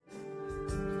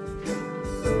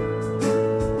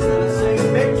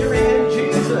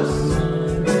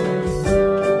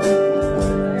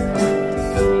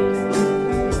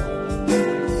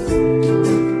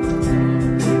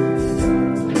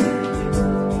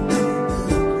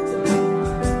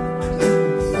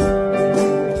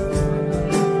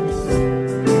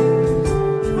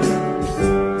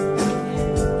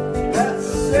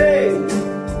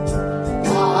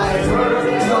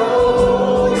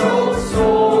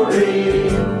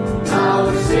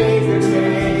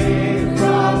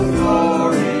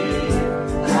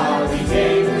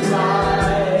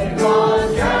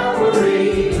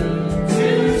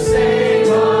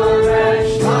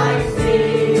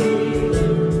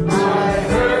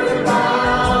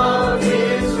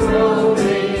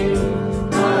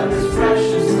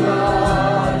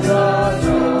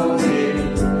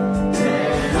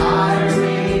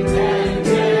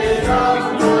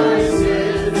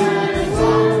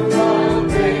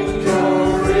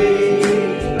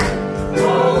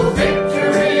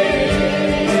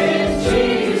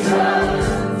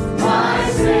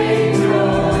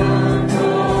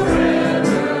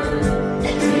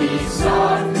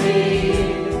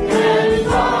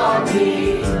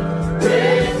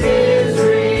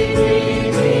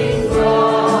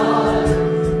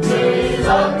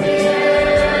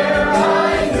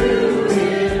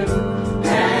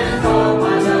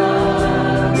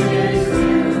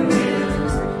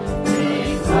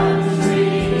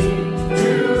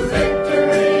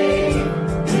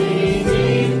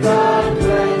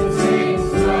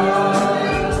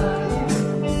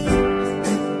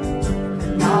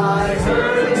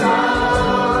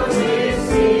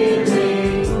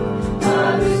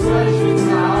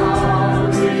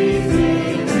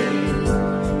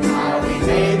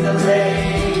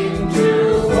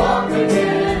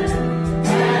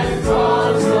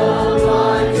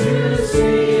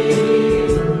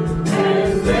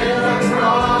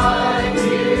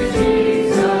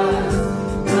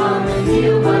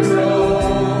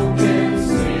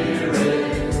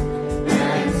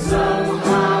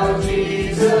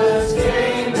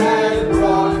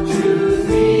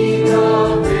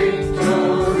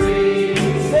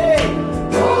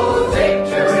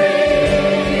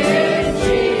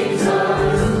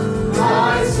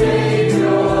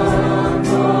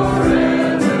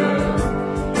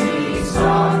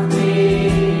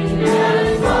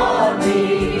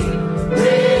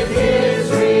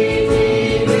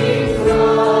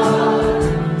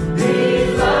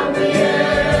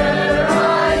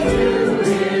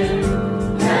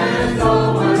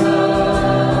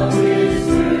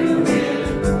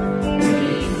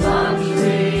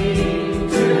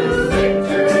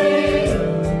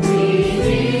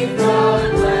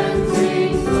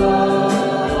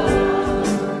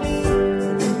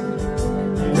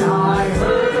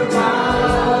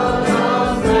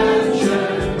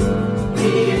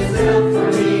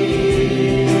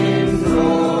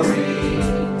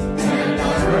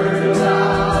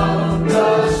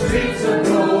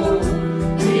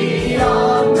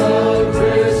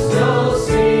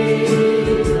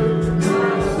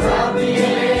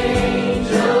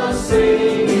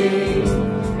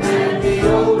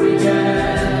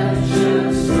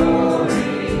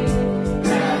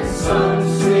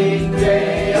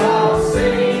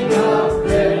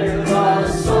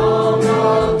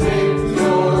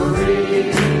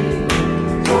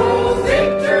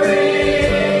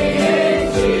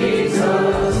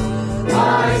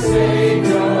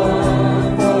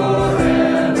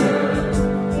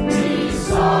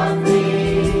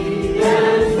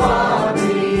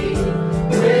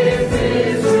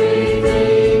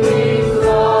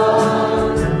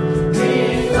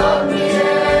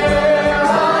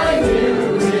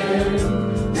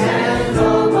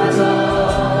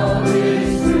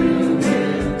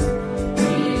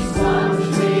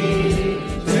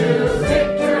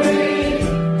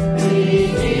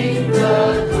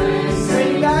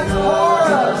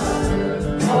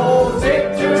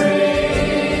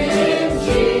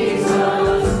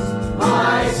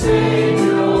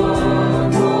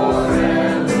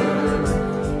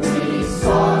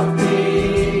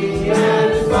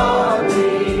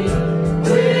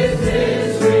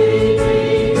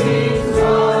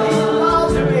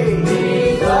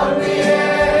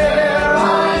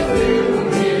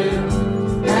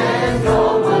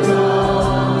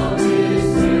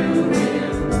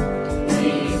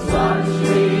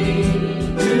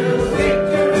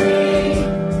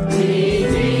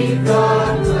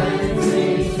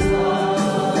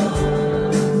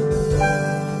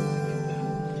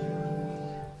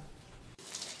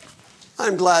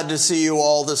Glad to see you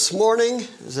all this morning.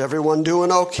 Is everyone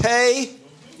doing okay?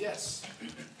 Yes.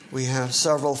 We have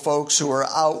several folks who are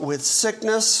out with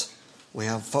sickness. We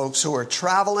have folks who are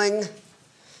traveling.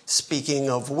 Speaking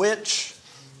of which,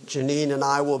 Janine and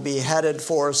I will be headed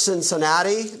for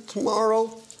Cincinnati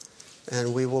tomorrow,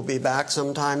 and we will be back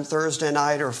sometime Thursday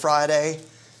night or Friday.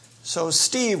 So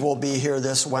Steve will be here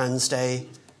this Wednesday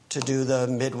to do the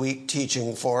midweek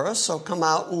teaching for us. So come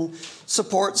out and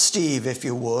support Steve if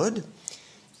you would.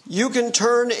 You can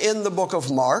turn in the book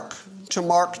of Mark to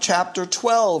Mark chapter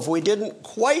 12. We didn't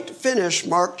quite finish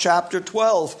Mark chapter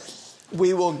 12.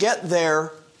 We will get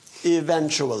there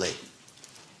eventually.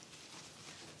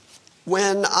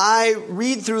 When I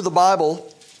read through the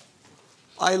Bible,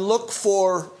 I look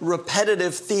for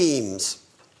repetitive themes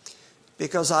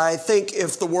because I think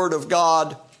if the Word of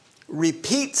God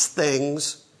repeats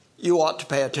things, you ought to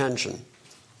pay attention.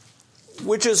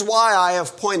 Which is why I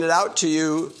have pointed out to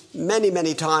you many,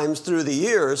 many times through the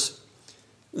years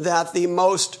that the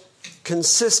most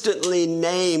consistently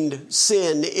named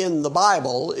sin in the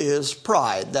Bible is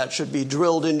pride. That should be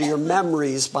drilled into your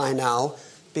memories by now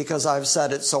because I've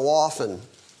said it so often.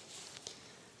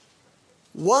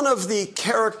 One of the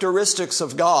characteristics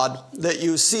of God that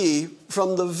you see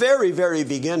from the very, very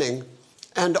beginning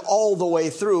and all the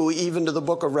way through even to the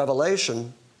book of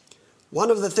Revelation, one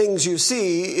of the things you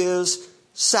see is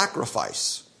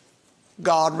sacrifice.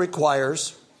 God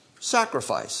requires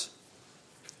sacrifice.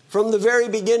 From the very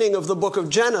beginning of the book of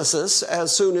Genesis,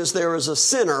 as soon as there is a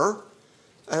sinner,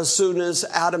 as soon as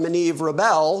Adam and Eve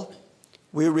rebel,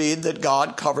 we read that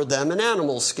God covered them in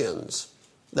animal skins.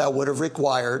 That would have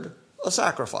required a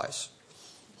sacrifice.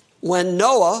 When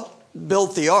Noah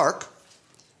built the ark,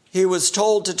 he was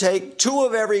told to take 2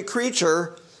 of every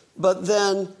creature, but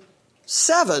then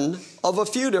 7 of a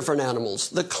few different animals,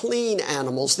 the clean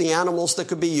animals, the animals that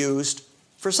could be used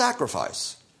for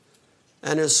sacrifice.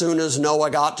 And as soon as Noah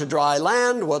got to dry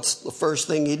land, what's the first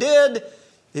thing he did?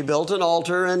 He built an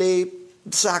altar and he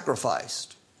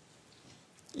sacrificed.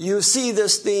 You see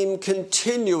this theme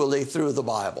continually through the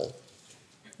Bible.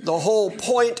 The whole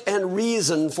point and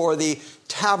reason for the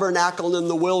tabernacle in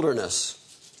the wilderness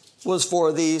was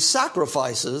for the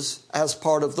sacrifices as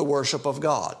part of the worship of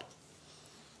God.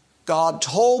 God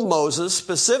told Moses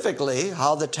specifically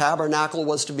how the tabernacle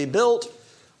was to be built,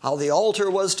 how the altar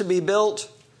was to be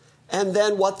built, and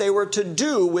then what they were to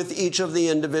do with each of the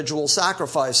individual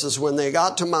sacrifices. When they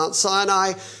got to Mount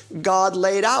Sinai, God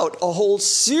laid out a whole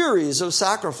series of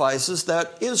sacrifices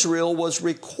that Israel was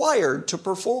required to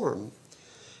perform.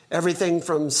 Everything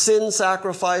from sin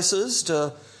sacrifices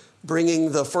to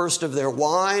bringing the first of their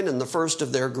wine and the first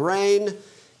of their grain,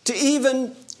 to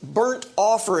even burnt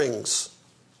offerings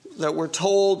that we're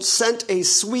told sent a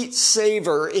sweet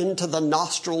savor into the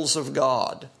nostrils of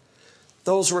God.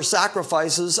 Those were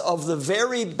sacrifices of the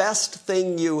very best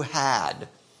thing you had.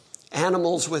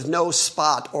 Animals with no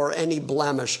spot or any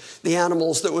blemish. The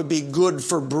animals that would be good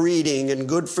for breeding and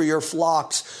good for your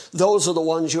flocks. Those are the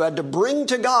ones you had to bring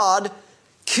to God,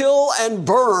 kill and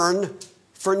burn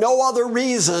for no other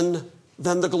reason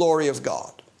than the glory of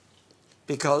God.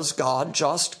 Because God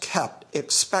just kept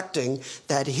expecting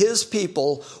that his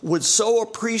people would so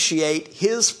appreciate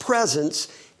his presence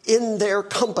in their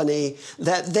company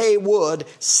that they would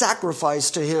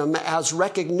sacrifice to him as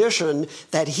recognition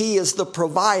that he is the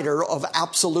provider of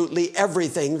absolutely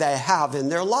everything they have in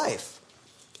their life.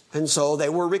 And so they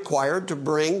were required to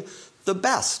bring the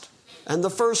best and the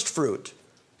first fruit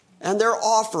and their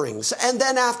offerings. And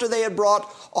then after they had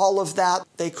brought all of that,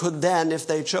 they could then, if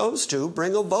they chose to,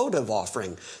 bring a votive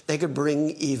offering. They could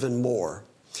bring even more.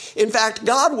 In fact,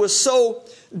 God was so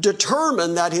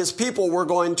determined that his people were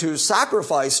going to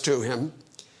sacrifice to him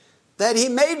that he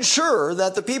made sure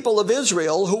that the people of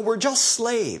Israel, who were just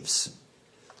slaves,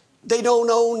 they don't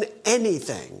own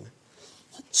anything.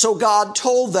 So God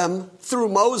told them through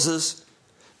Moses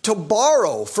to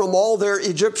borrow from all their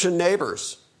Egyptian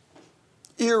neighbors.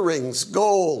 Earrings,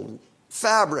 gold,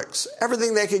 fabrics,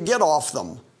 everything they could get off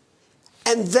them.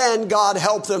 And then God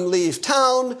helped them leave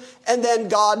town, and then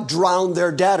God drowned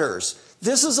their debtors.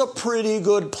 This is a pretty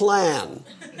good plan.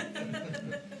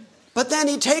 But then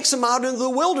he takes them out into the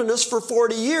wilderness for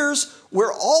 40 years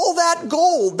where all that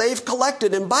gold they've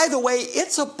collected, and by the way,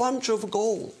 it's a bunch of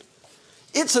gold.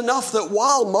 It's enough that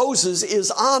while Moses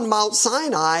is on Mount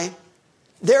Sinai,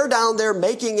 they're down there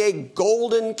making a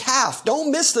golden calf. Don't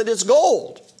miss that it's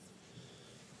gold.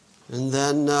 And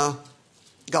then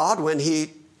God, when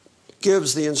he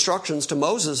gives the instructions to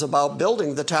Moses about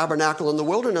building the tabernacle in the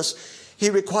wilderness, he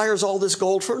requires all this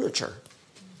gold furniture.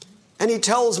 And he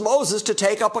tells Moses to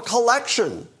take up a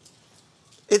collection.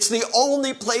 It's the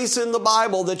only place in the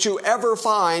Bible that you ever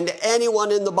find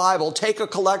anyone in the Bible take a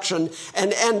collection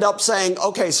and end up saying,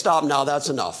 okay, stop now, that's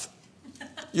enough.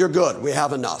 You're good, we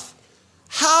have enough.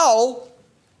 How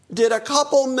did a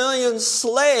couple million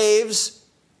slaves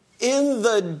in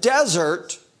the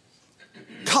desert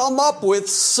come up with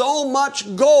so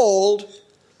much gold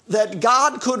that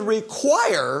God could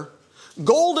require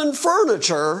golden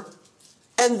furniture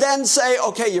and then say,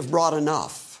 okay, you've brought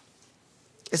enough?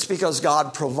 It's because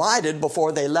God provided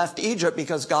before they left Egypt,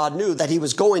 because God knew that he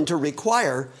was going to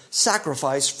require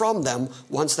sacrifice from them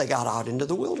once they got out into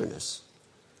the wilderness.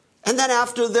 And then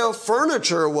after the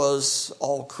furniture was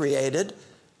all created,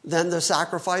 then the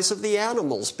sacrifice of the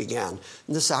animals began,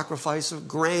 and the sacrifice of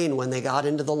grain when they got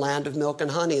into the land of milk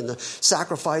and honey, and the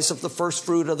sacrifice of the first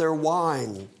fruit of their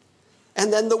wine.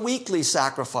 And then the weekly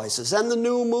sacrifices, and the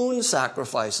new moon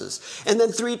sacrifices, and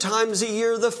then 3 times a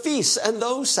year the feasts and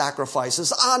those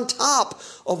sacrifices on top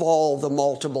of all the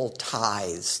multiple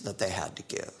tithes that they had to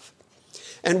give.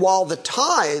 And while the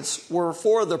tithes were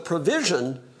for the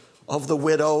provision of the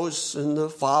widows and the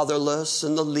fatherless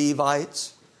and the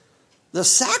Levites, the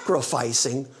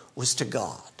sacrificing was to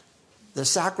God. The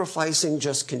sacrificing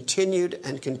just continued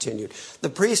and continued. The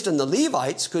priest and the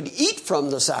Levites could eat from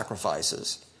the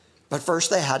sacrifices, but first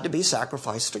they had to be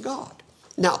sacrificed to God.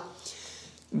 Now,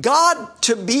 God,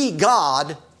 to be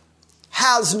God,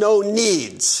 has no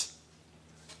needs.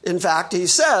 In fact, he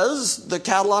says, the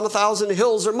cattle on 1,000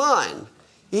 hills are mine.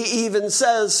 He even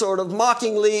says, sort of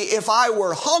mockingly, if I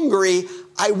were hungry,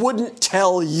 I wouldn't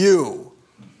tell you,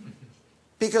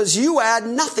 because you add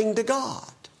nothing to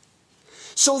God.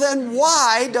 So then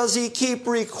why does he keep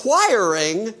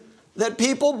requiring that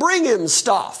people bring him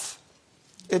stuff?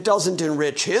 It doesn't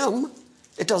enrich him.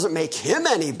 It doesn't make him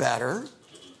any better.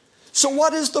 So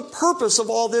what is the purpose of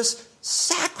all this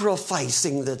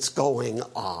sacrificing that's going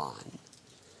on?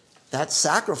 That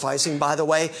sacrificing, by the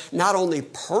way, not only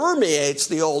permeates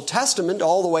the Old Testament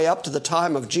all the way up to the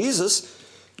time of Jesus,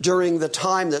 during the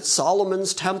time that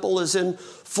Solomon's temple is in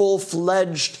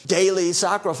full-fledged daily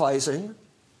sacrificing,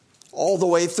 all the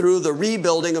way through the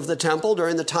rebuilding of the temple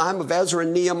during the time of Ezra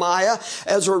and Nehemiah.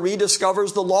 Ezra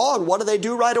rediscovers the law, and what do they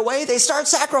do right away? They start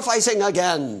sacrificing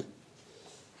again.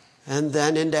 And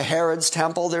then into Herod's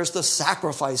temple, there's the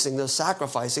sacrificing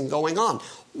going on.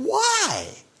 Why?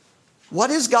 What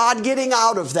is God getting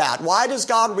out of that? Why does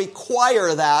God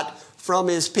require that from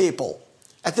his people?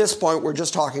 At this point, we're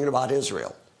just talking about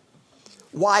Israel.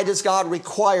 Why does God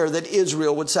require that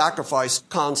Israel would sacrifice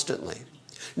constantly,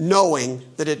 knowing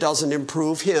that it doesn't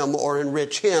improve him or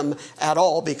enrich him at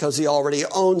all, because he already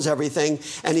owns everything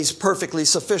and he's perfectly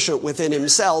sufficient within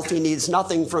himself? He needs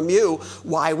nothing from you.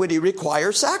 Why would he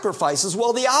require sacrifices?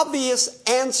 Well, the obvious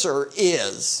answer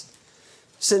is,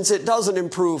 since it doesn't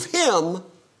improve him,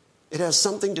 it has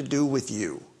something to do with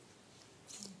you.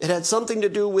 It had something to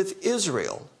do with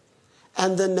Israel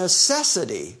and the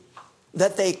necessity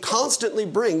that they constantly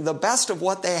bring the best of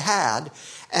what they had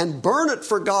and burn it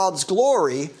for God's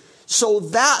glory, so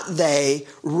that they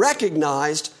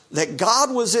recognized that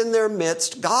God was in their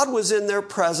midst, God was in their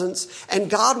presence, and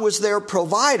God was their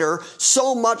provider,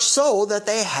 so much so that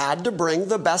they had to bring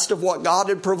the best of what God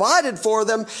had provided for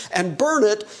them and burn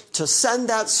it to send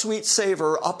that sweet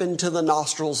savor up into the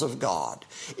nostrils of God.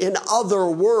 In other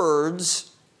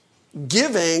words,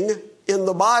 giving in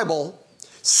the Bible,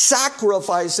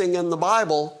 sacrificing in the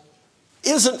Bible,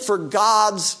 isn't for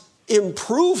God's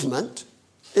improvement.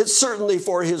 It's certainly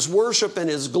for his worship and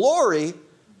his glory,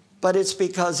 but it's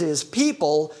because his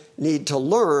people need to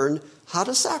learn how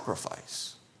to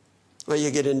sacrifice. Well,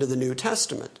 you get into the New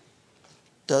Testament.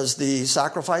 Does the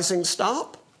sacrificing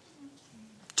stop?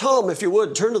 Tom, if you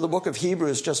would, turn to the book of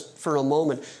Hebrews just for a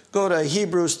moment. Go to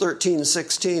Hebrews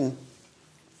 13:16.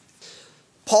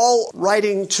 Paul,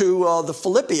 writing to the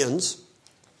Philippians,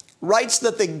 writes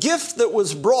that the gift that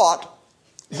was brought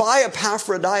by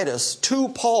Epaphroditus to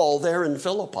Paul there in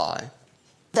Philippi,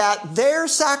 that their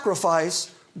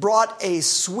sacrifice brought a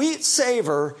sweet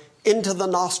savor into the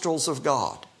nostrils of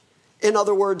God. In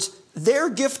other words, their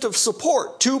gift of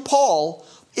support to Paul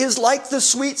is like the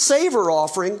sweet savor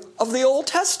offering of the Old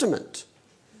Testament.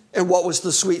 And what was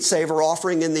the sweet savor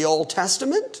offering in the Old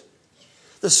Testament?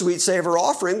 The sweet savor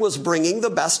offering was bringing the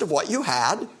best of what you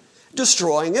had,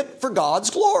 destroying it for God's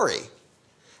glory.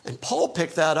 And Paul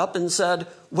picked that up and said,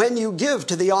 when you give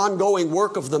to the ongoing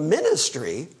work of the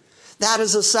ministry, that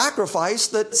is a sacrifice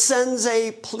that sends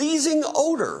a pleasing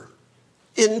odor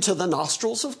into the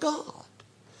nostrils of God.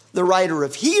 The writer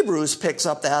of Hebrews picks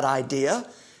up that idea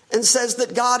and says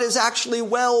that God is actually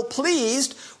well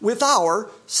pleased with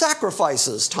our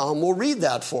sacrifices. Tom will read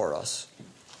that for us.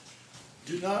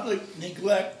 Do not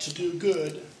neglect to do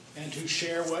good and to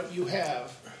share what you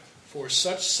have, for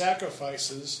such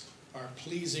sacrifices are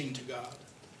pleasing to God.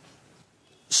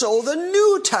 So the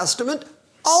New Testament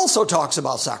also talks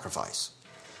about sacrifice.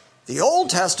 The Old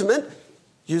Testament,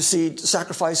 you see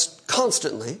sacrifice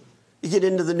constantly. You get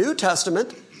into the New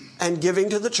Testament, and giving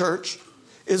to the church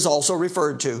is also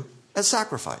referred to as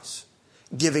sacrifice.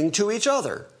 Giving to each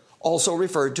other, also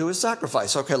referred to as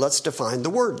sacrifice. Okay, let's define the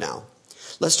word now.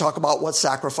 Let's talk about what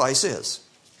sacrifice is.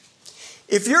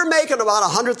 If you're making about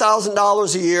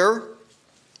 $100,000 a year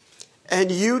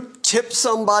and you tip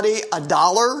somebody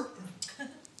 $1,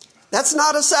 that's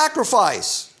not a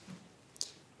sacrifice.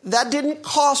 That didn't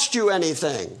cost you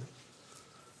anything.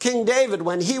 King David,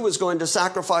 when he was going to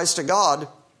sacrifice to God,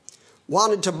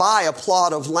 wanted to buy a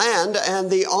plot of land, and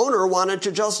the owner wanted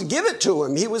to just give it to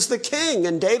him. He was the king,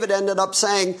 and David ended up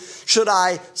saying, should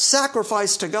I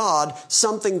sacrifice to God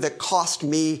something that cost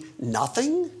me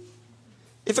nothing?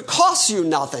 If it costs you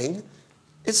nothing,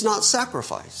 it's not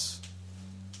sacrifice.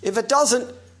 If it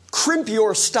doesn't crimp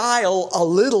your style a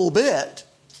little bit,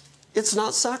 it's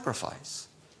not sacrifice.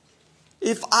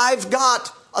 If I've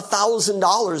got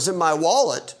 $1,000 in my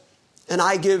wallet and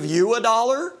I give you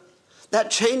 $1, that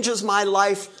changes my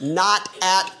life not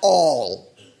at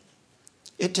all.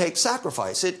 It takes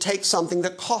sacrifice. It takes something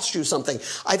that costs you something.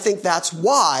 I think that's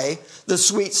why the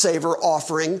sweet savor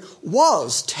offering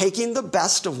was taking the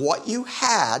best of what you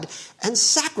had and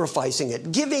sacrificing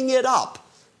it, giving it up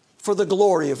for the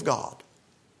glory of God,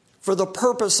 for the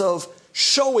purpose of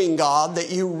showing God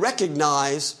that you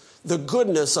recognize the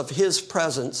goodness of His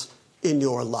presence in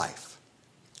your life.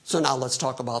 So now let's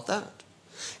talk about that.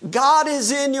 God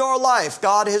is in your life.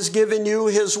 God has given you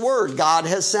His word. God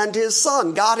has sent His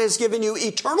Son. God has given you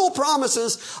eternal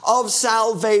promises of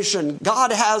salvation.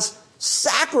 God has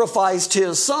sacrificed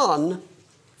His Son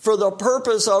for the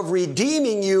purpose of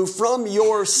redeeming you from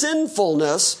your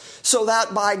sinfulness, so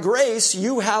that by grace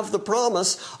you have the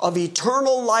promise of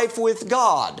eternal life with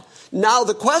God. Now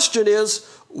the question is,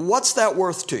 what's that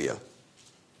worth to you?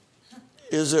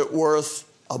 Is it worth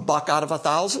 $1 out of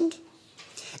 1,000?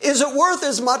 Is it worth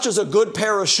as much as a good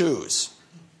pair of shoes?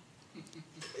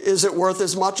 Is it worth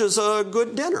as much as a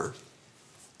good dinner?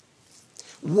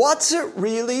 What's it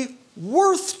really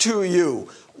worth to you?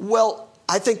 Well,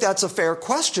 I think that's a fair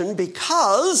question,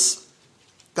 because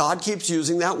God keeps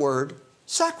using that word,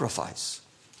 sacrifice.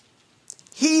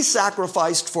 He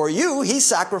sacrificed for you. He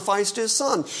sacrificed His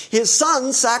Son. His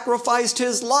Son sacrificed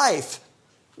His life.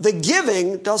 The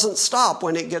giving doesn't stop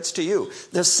when it gets to you.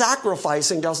 The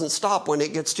sacrificing doesn't stop when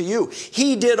it gets to you.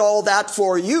 He did all that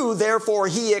for you. Therefore,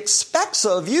 He expects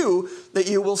of you that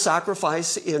you will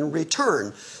sacrifice in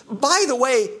return. By the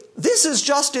way, this is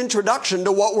just introduction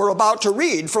to what we're about to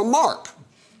read from Mark.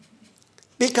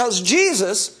 Because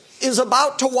Jesus is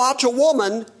about to watch a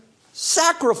woman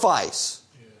sacrifice.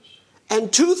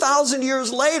 And 2,000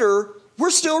 years later, we're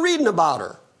still reading about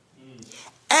her.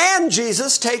 And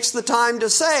Jesus takes the time to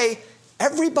say,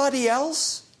 everybody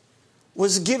else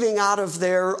was giving out of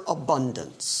their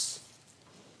abundance.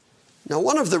 Now,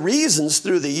 one of the reasons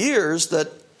through the years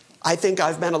that I think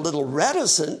I've been a little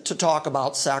reticent to talk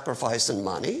about sacrifice and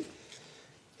money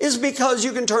is because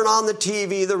you can turn on the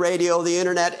TV, the radio, the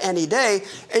internet any day,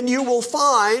 and you will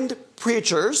find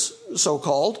preachers,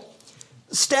 so-called,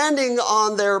 standing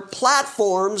on their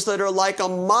platforms that are like a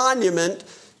monument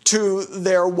to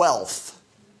their wealth.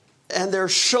 And they're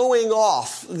showing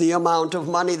off the amount of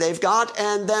money they've got.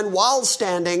 And then while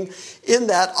standing in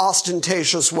that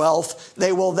ostentatious wealth,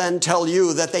 they will then tell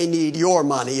you that they need your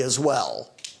money as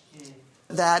well.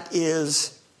 That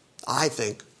is, I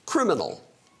think, criminal.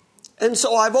 And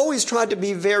so I've always tried to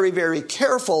be very, very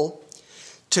careful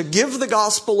to give the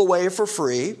gospel away for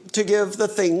free, to give the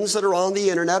things that are on the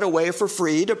internet away for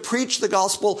free, to preach the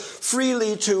gospel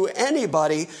freely to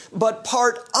anybody. But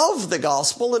part of the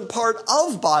gospel and part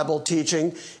of Bible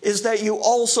teaching is that you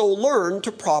also learn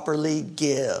to properly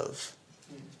give.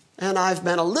 And I've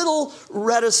been a little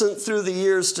reticent through the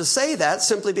years to say that,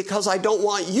 simply because I don't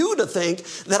want you to think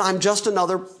that I'm just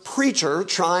another preacher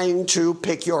trying to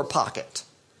pick your pocket.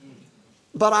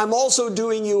 But I'm also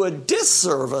doing you a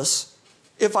disservice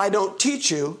if I don't teach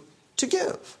you to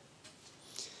give.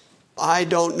 I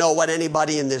don't know what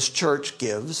anybody in this church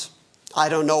gives. I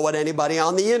don't know what anybody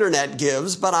on the internet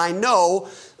gives, but I know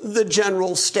the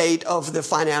general state of the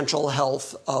financial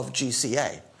health of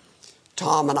GCA.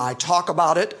 Tom and I talk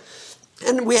about it,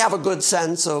 and we have a good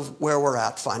sense of where we're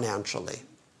at financially.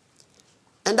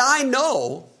 And I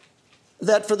know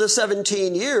that for the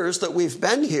 17 years that we've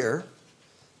been here,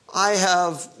 I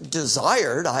have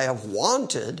desired, I have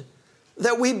wanted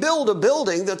that we build a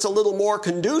building that's a little more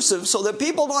conducive so that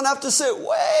people don't have to sit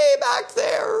way back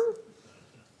there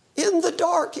in the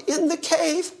dark, in the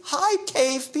cave. Hi,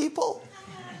 cave people.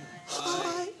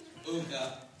 Hi.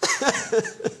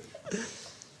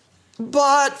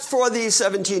 But for these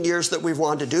 17 years that we've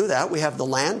wanted to do that, we have the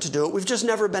land to do it. We've just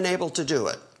never been able to do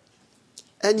it.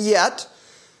 And yet,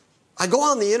 I go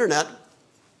on the internet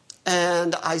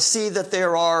and I see that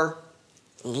there are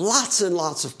lots and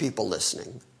lots of people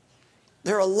listening.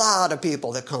 There are a lot of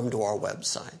people that come to our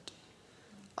website.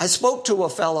 I spoke to a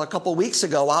fellow a couple weeks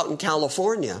ago out in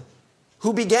California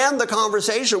who began the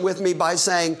conversation with me by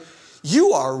saying,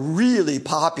 "You are really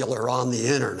popular on the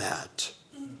internet."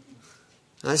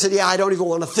 And I said, "Yeah, I don't even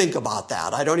want to think about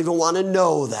that. I don't even want to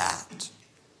know that."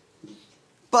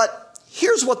 But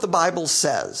here's what the Bible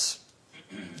says.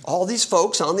 All these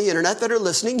folks on the internet that are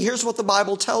listening, here's what the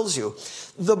Bible tells you.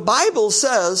 The Bible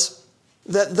says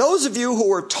that those of you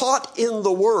who are taught in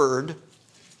the Word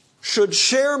should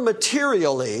share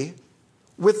materially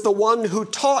with the one who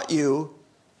taught you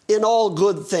in all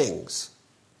good things.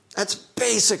 That's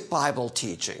basic Bible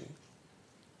teaching.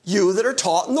 You that are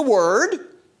taught in the Word,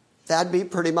 that'd be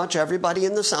pretty much everybody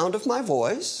in the sound of my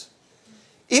voice.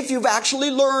 If you've actually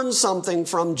learned something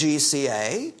from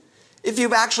GCA, if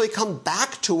you've actually come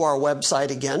back to our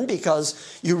website again because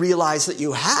you realize that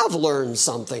you have learned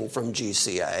something from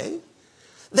GCA,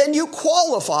 then you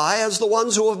qualify as the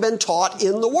ones who have been taught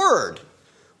in the Word,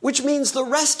 which means the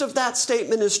rest of that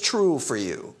statement is true for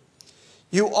you.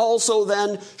 You also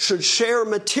then should share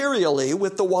materially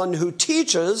with the one who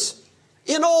teaches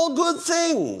in all good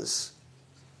things.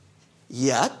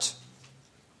 Yet,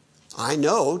 I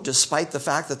know, despite the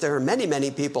fact that there are many,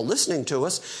 many people listening to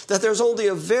us, that there's only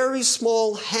a very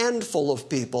small handful of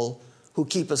people who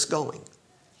keep us going.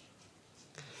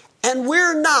 And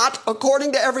we're not,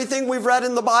 according to everything we've read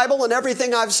in the Bible and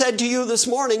everything I've said to you this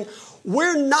morning,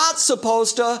 we're not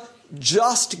supposed to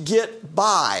just get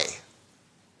by.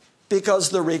 Because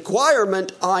the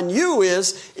requirement on you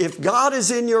is, if God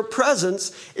is in your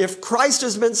presence, if Christ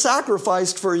has been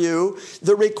sacrificed for you,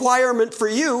 the requirement for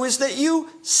you is that you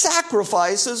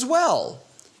sacrifice as well.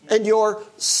 And your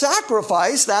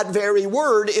sacrifice, that very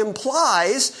word,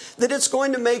 implies that it's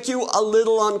going to make you a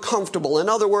little uncomfortable. In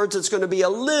other words, it's going to be a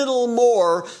little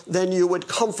more than you would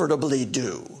comfortably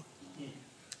do.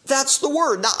 That's the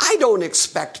word. Now, I don't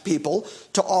expect people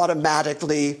to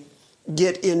automatically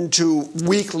get into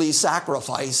weekly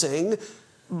sacrificing,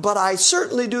 but I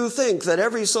certainly do think that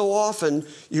every so often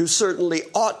you certainly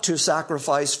ought to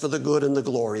sacrifice for the good and the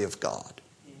glory of God.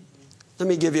 Let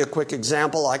me give you a quick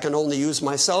example. I can only use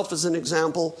myself as an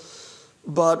example,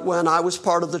 but when I was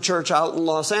part of the church out in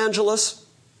Los Angeles,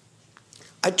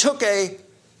 I took a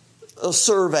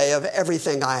survey of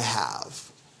everything I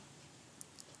have,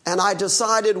 and I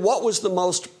decided what was the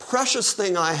most precious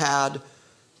thing I had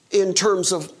in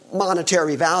terms of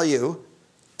monetary value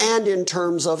and in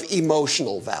terms of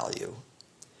emotional value.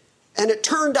 And it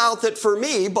turned out that for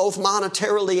me, both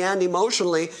monetarily and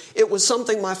emotionally, it was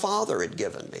something my father had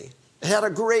given me. It had a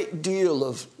great deal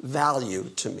of value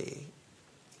to me.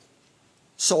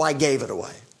 So I gave it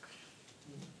away.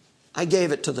 I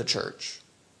gave it to the church.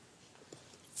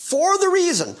 For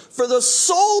the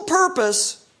sole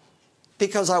purpose,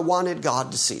 because I wanted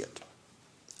God to see it.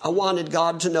 I wanted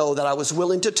God to know that I was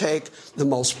willing to take the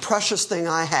most precious thing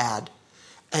I had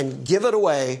and give it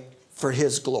away for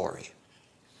His glory.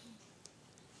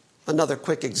 Another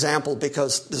quick example,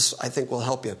 because this, I think, will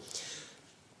help you.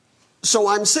 So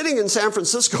I'm sitting in San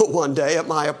Francisco one day at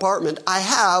my apartment. I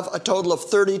have a total of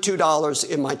 $32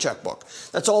 in my checkbook.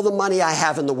 That's all the money I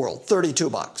have in the world,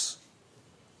 $32.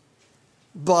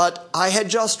 But I had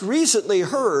just recently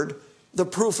heard the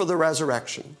proof of the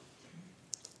resurrection.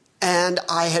 And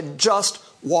I had just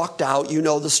walked out, you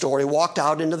know the story, walked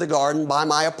out into the garden by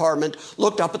my apartment,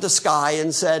 looked up at the sky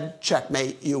and said,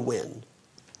 "Checkmate, you win."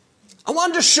 I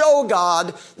wanted to show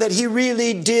God that He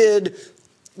really did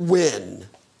win.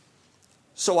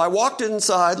 So I walked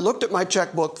inside, looked at my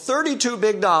checkbook, $32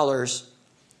 big dollars.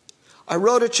 I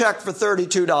wrote a check for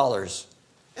 $32,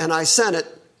 and I sent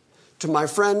it to my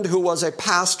friend who was a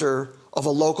pastor of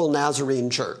a local Nazarene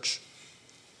church.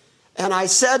 And I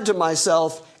said to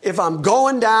myself, if I'm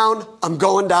going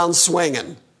down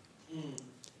swinging.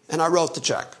 And I wrote the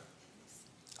check.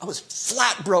 I was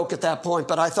flat broke at that point,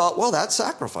 but I thought, well, that's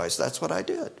sacrifice. That's what I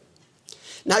did.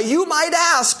 Now, you might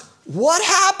ask, what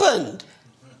happened?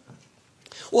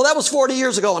 Well, that was 40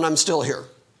 years ago, and I'm still here.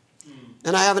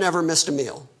 And I haven't ever missed a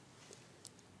meal.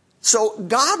 So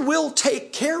God will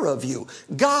take care of you.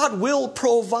 God will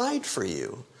provide for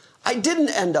you. I didn't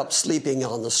end up sleeping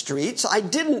on the streets. I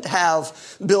didn't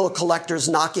have bill collectors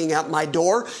knocking at my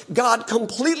door. God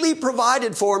completely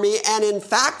provided for me, and in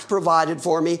fact provided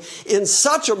for me in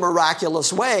such a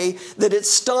miraculous way that it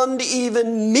stunned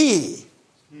even me.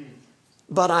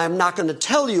 But I'm not going to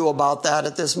tell you about that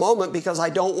at this moment because I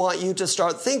don't want you to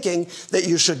start thinking that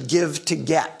you should give to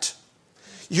get.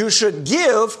 You should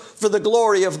give for the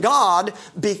glory of God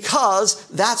because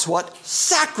that's what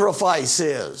sacrifice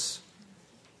is.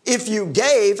 If you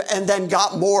gave and then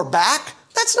got more back,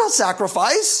 that's not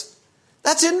sacrifice.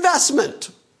 That's investment.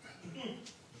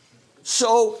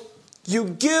 So you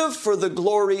give for the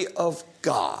glory of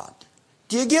God.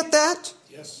 Do you get that?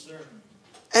 Yes, sir.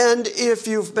 And if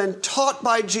you've been taught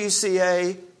by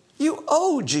GCA, you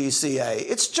owe GCA.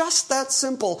 It's just that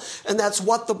simple. And that's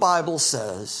what the Bible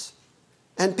says.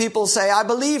 And people say, I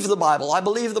believe the Bible. I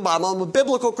believe the Bible. I'm a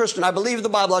biblical Christian. I believe the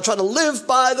Bible. I try to live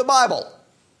by the Bible.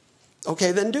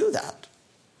 Okay, then do that.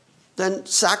 Then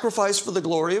sacrifice for the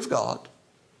glory of God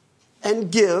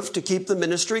and give to keep the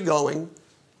ministry going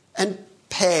and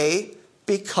pay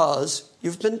because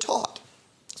you've been taught.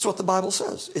 That's what the Bible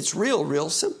says. It's real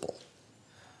simple.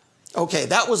 Okay,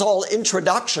 that was all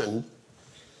introduction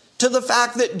to the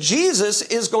fact that Jesus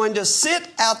is going to sit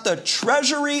at the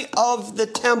treasury of the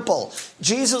temple.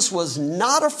 Jesus was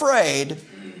not afraid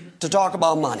to talk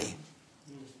about money.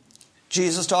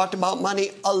 Jesus talked about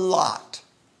money a lot.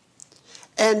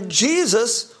 And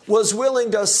Jesus was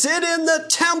willing to sit in the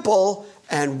temple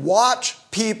and watch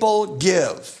people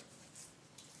give.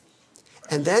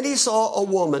 And then he saw a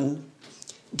woman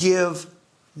give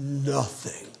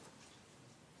nothing.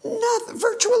 Nothing,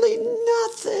 virtually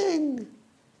nothing.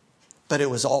 But it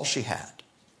was all she had.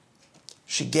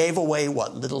 She gave away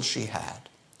what little she had.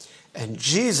 And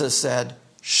Jesus said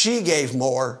she gave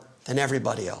more than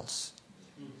everybody else.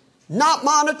 Not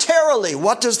monetarily.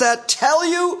 What does that tell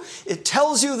you? It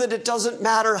tells you that it doesn't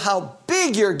matter how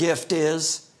big your gift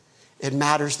is. It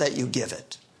matters that you give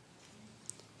it.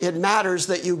 It matters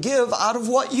that you give out of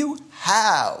what you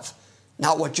have,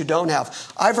 not what you don't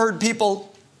have. I've heard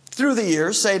people through the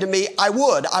years say to me, I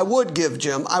would give,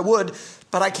 Jim, I would,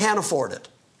 but I can't afford it.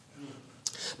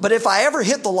 But if I ever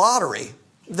hit the lottery,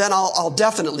 then I'll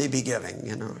definitely be giving,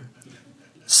 you know.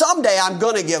 Someday I'm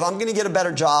going to give. I'm going to get a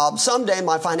better job. Someday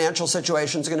my financial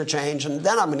situation is going to change, and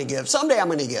then I'm going to give. Someday I'm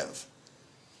going to give.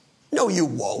 No, you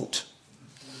won't.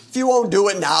 If you won't do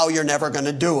it now, you're never going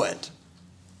to do it.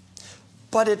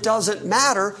 But it doesn't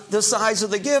matter the size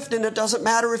of the gift, and it doesn't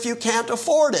matter if you can't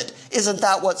afford it. Isn't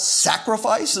that what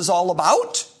sacrifice is all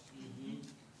about?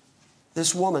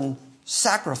 This woman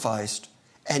sacrificed,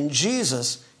 and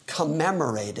Jesus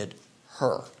commemorated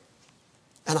her.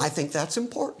 And I think that's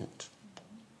important.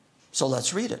 So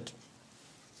let's read it.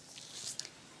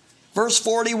 Verse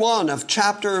 41 of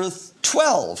chapter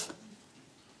 12.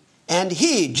 And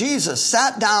he, Jesus,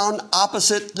 sat down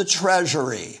opposite the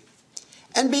treasury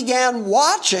and began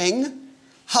watching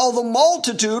how the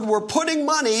multitude were putting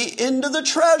money into the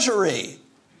treasury.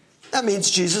 That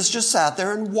means Jesus just sat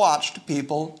there and watched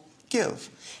people give.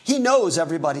 He knows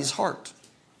everybody's heart.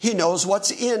 He knows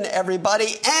what's in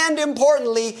everybody. And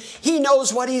importantly, he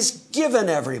knows what he's given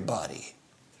everybody.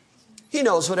 He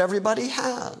knows what everybody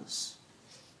has.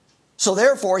 So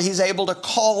therefore, he's able to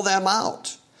call them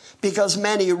out because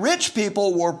many rich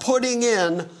people were putting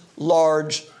in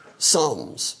large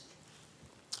sums.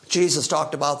 Jesus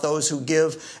talked about those who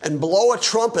give and blow a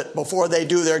trumpet before they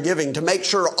do their giving to make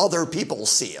sure other people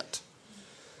see it.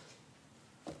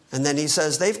 And then he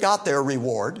says they've got their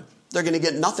reward. They're going to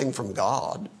get nothing from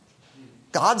God.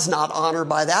 God's not honored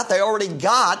by that. They already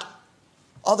got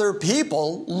other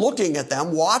people looking at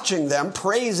them, watching them,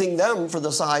 praising them for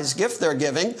the size gift they're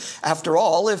giving. After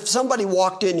all, if somebody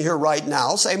walked in here right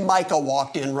now, say Micah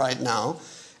walked in right now,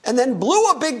 and then blew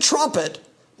a big trumpet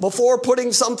before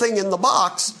putting something in the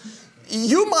box,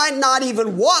 you might not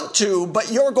even want to,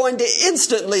 but you're going to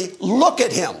instantly look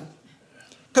at him.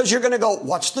 Because you're going to go,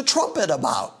 what's the trumpet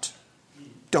about?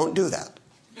 Don't do that.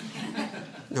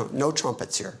 No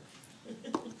trumpets here.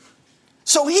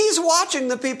 So he's watching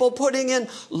the people putting in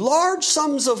large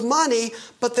sums of money,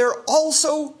 but they're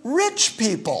also rich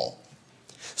people.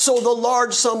 So the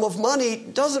large sum of money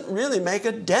doesn't really make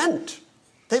a dent.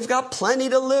 They've got plenty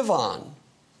to live on.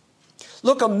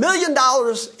 Look, $1 million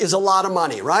is a lot of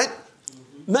money, right?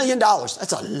 $1 million,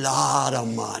 that's a lot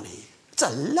of money. It's a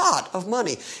lot of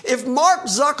money. If Mark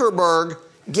Zuckerberg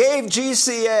gave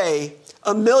GCA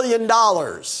 $1 million,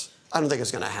 I don't think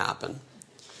it's going to happen.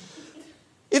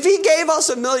 If he gave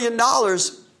us $1 million,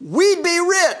 we'd be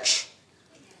rich.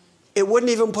 it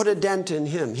wouldn't even put a dent in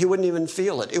him. He wouldn't even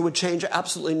feel it. It would change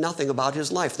absolutely nothing about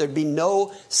his life. There'd be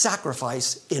no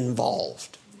sacrifice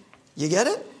involved. You get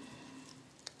it?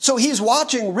 So he's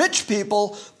watching rich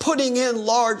people putting in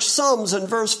large sums, and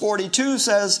verse 42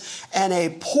 says, and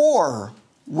a poor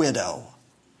widow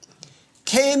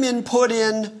came and put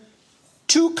in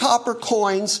 2 copper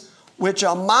coins, which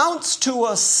amounts to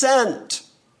a cent.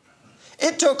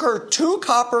 It took her 2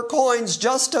 copper coins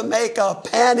just to make a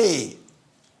penny.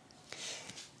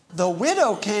 The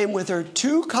widow came with her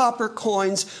 2 copper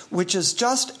coins, which is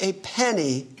just a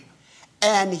penny,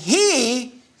 and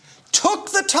he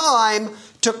took the time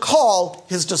to call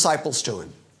his disciples to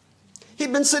him.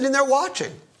 He'd been sitting there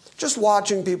watching, just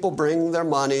watching people bring their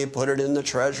money, put it in the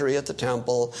treasury at the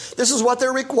temple. This is what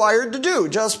they're required to do.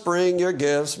 Just bring your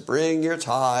gifts, bring your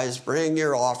tithes, bring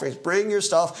your offerings, bring your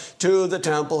stuff to the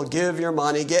temple, give your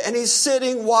money. And he's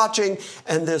sitting watching,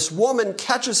 and this woman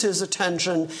catches his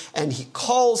attention, and he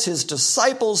calls his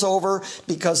disciples over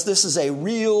because this is a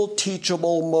real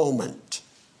teachable moment.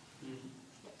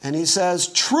 And he says,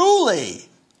 truly,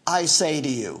 I say to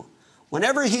you.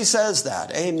 Whenever he says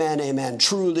that, amen, amen,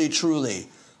 truly, truly,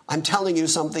 I'm telling you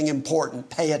something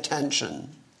important. Pay attention.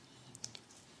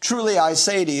 Truly, I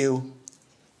say to you,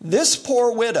 this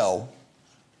poor widow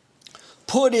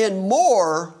put in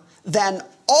more than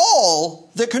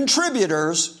all the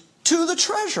contributors to the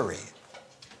treasury.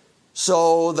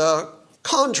 So the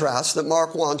contrast that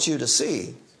Mark wants you to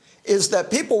see is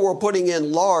that people were putting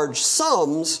in large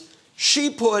sums. She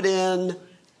put in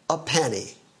a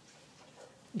penny.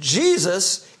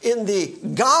 Jesus, in the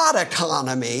God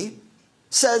economy,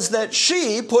 says that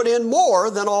she put in more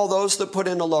than all those that put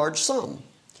in a large sum.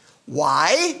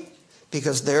 Why?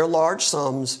 Because their large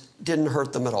sums didn't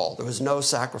hurt them at all. There was no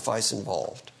sacrifice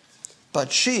involved.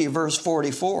 But she, verse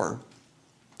 44,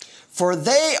 for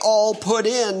they all put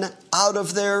in out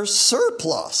of their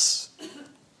surplus.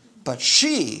 But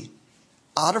she,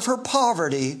 out of her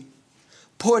poverty,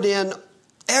 put in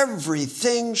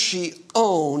everything she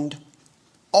owned,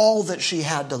 all that she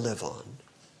had to live on.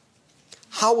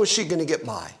 How was she going to get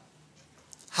by?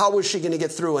 How was she going to get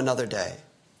through another day?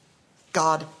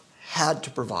 God had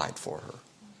to provide for her.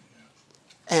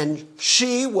 And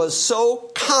she was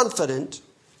so confident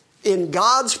in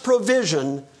God's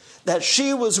provision that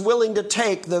she was willing to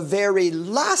take the very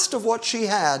last of what she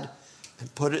had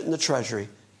and put it in the treasury,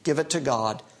 give it to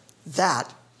God.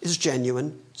 That is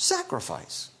genuine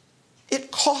sacrifice.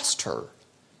 It cost her.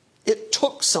 It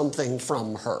took something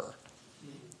from her.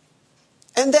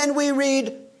 And then we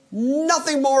read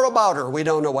nothing more about her. We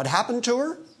don't know what happened to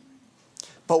her,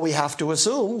 but we have to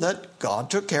assume that God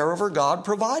took care of her, God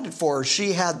provided for her.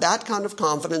 She had that kind of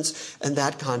confidence and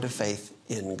that kind of faith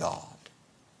in God.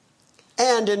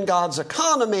 And in God's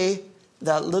economy,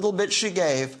 that little bit she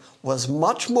gave was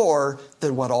much more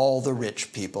than what all the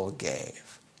rich people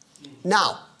gave.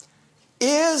 Now,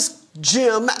 is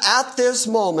Jim at this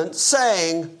moment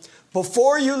saying,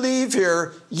 before you leave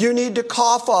here, you need to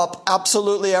cough up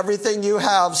absolutely everything you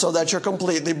have so that you're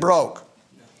completely broke?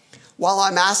 While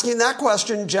I'm asking that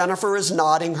question, Jennifer is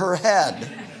nodding her head.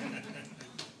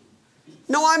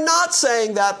 No, I'm not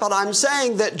saying that, but I'm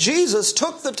saying that Jesus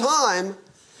took the time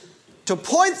to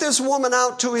point this woman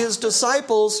out to his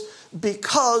disciples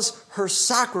because her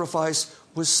sacrifice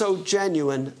was so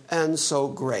genuine and so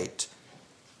great.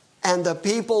 And the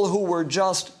people who were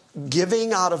just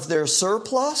giving out of their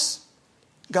surplus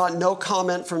got no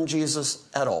comment from Jesus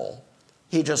at all.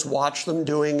 He just watched them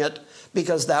doing it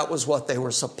because that was what they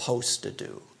were supposed to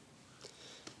do.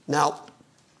 Now,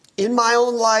 in my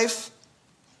own life,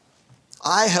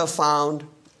 I have found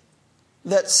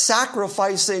that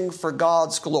sacrificing for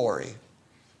God's glory,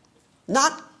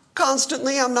 not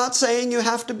constantly, I'm not saying you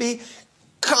have to be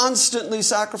constantly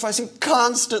sacrificing,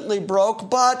 constantly broke,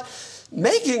 but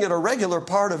making it a regular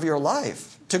part of your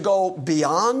life to go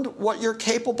beyond what you're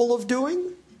capable of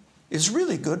doing is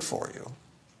really good for you.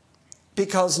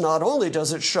 Because not only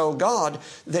does it show God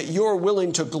that you're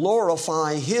willing to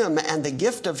glorify Him and the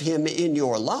gift of Him in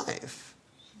your life,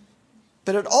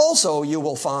 but it also, you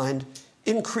will find,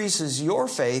 increases your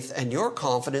faith and your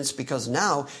confidence because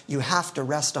now you have to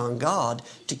rest on God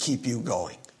to keep you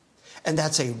going. And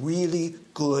that's a really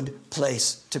good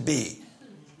place to be.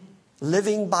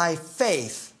 Living by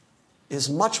faith is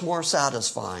much more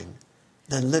satisfying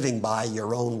than living by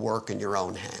your own work and your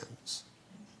own hands.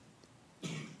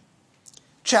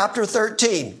 Chapter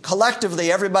 13.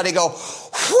 Collectively, everybody go,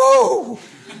 whew!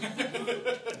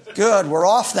 Good, we're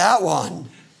off that one.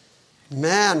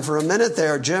 Man, for a minute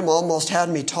there, Jim almost had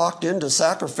me talked into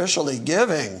sacrificially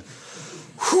giving.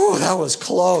 Whew, that was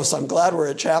close. I'm glad we're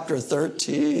at chapter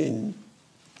 13.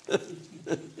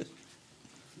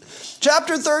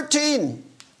 Chapter 13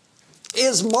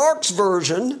 is Mark's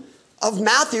version of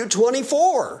Matthew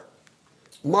 24.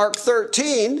 Mark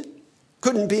 13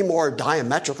 couldn't be more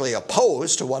diametrically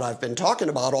opposed to what I've been talking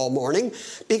about all morning,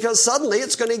 because suddenly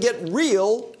it's going to get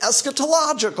real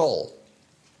eschatological.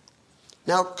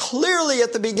 Now, clearly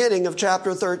at the beginning of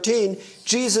chapter 13,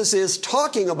 Jesus is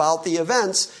talking about the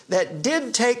events that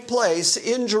did take place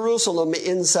in Jerusalem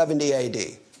in 70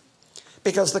 AD.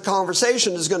 Because the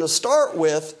conversation is going to start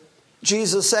with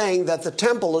Jesus saying that the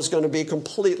temple is going to be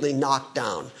completely knocked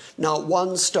down, not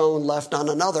one stone left on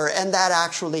another. And that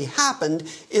actually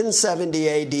happened in 70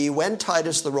 AD when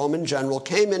Titus, the Roman general,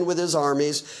 came in with his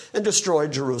armies and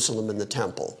destroyed Jerusalem and the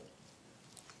temple.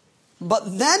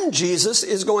 But then Jesus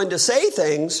is going to say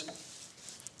things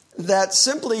that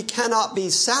simply cannot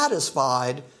be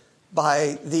satisfied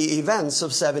by the events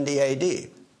of 70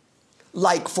 AD.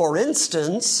 Like, for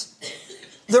instance,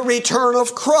 the return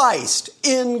of Christ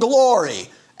in glory,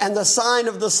 and the sign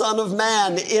of the Son of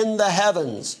Man in the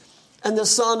heavens, and the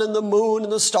sun and the moon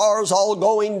and the stars all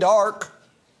going dark.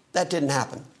 That didn't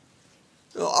happen.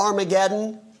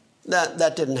 Armageddon,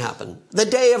 that didn't happen. The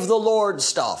day of the Lord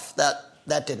stuff,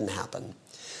 that didn't happen.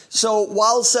 So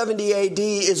while 70 AD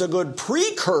is a good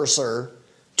precursor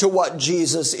to what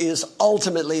Jesus is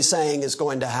ultimately saying is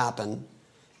going to happen,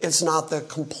 it's not the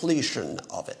completion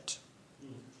of it.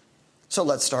 So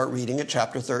let's start reading at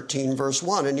chapter 13, verse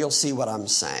 1, and you'll see what I'm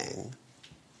saying.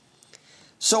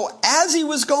 So as he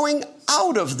was going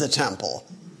out of the temple,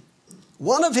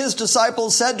 one of his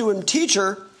disciples said to him,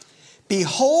 "Teacher,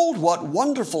 behold what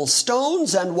wonderful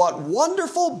stones and what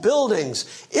wonderful buildings.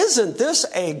 Isn't this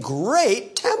a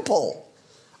great temple?"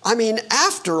 I mean,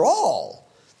 after all,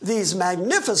 these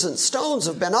magnificent stones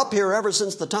have been up here ever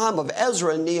since the time of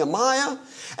Ezra and Nehemiah.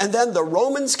 And then the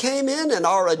Romans came in, and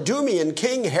our Idumean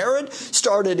king Herod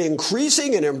started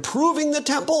increasing and improving the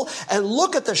temple. And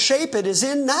look at the shape it is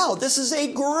in now. This is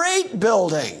a great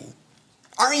building.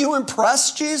 Aren't you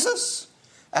impressed, Jesus?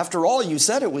 After all, you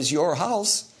said it was your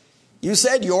house. You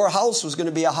said your house was going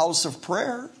to be a house of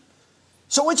prayer.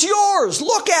 So it's yours.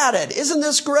 Look at it. Isn't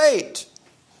this great?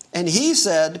 And he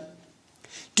said,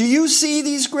 "Do you see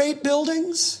these great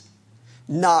buildings?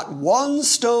 Not one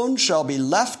stone shall be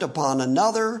left upon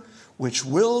another, which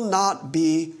will not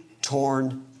be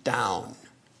torn down."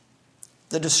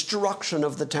 The destruction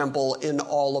of the temple in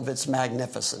all of its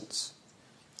magnificence.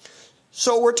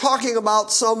 So we're talking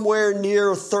about somewhere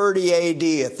near 30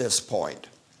 AD at this point,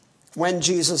 when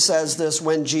Jesus says this,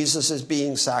 when Jesus is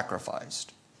being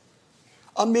sacrificed.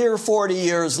 A mere 40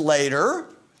 years later,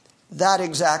 that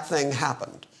exact thing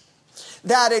happened.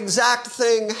 That exact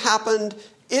thing happened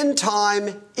in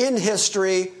time, in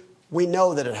history. We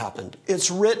know that it happened. It's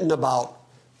written about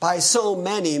by so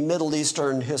many Middle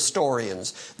Eastern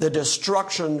historians, the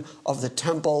destruction of the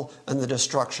temple and the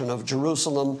destruction of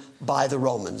Jerusalem by the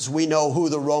Romans. We know who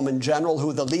the Roman general,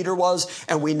 who the leader was,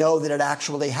 and we know that it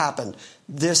actually happened.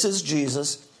 This is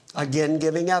Jesus, again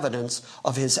giving evidence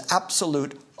of his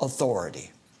absolute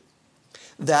authority.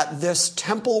 That this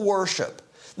temple worship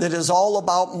that is all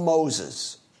about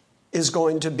Moses is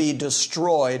going to be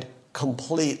destroyed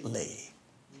completely.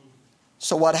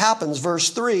 So what happens? Verse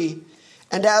 3,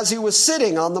 "And as he was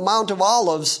sitting on the Mount of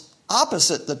Olives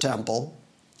opposite the temple,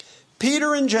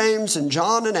 Peter and James and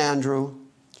John and Andrew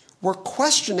were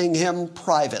questioning him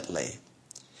privately,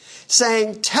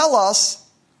 saying, 'Tell us,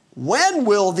 when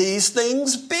will these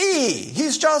things be?'"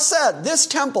 He's just said, this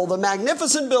temple, the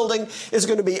magnificent building, is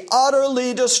going to be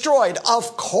utterly destroyed.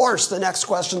 Of course, the next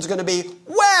question is going to be,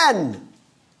 when?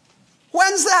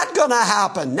 When's that going to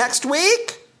happen? Next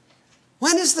week?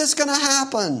 When is this going to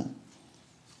happen?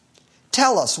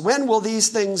 "Tell us, when will these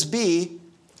things be?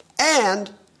 And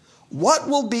what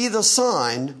will be the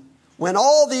sign when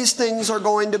all these things are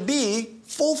going to be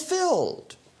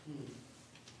fulfilled?"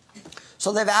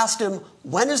 So they've asked him,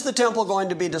 when is the temple going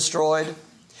to be destroyed?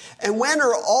 And when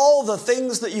are all the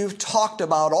things that you've talked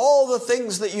about, all the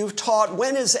things that you've taught,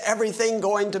 when is everything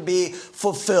going to be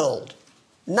fulfilled?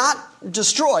 Not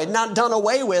destroyed, not done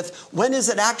away with. When is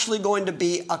it actually going to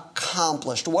be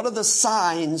accomplished? What are the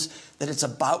signs that it's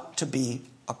about to be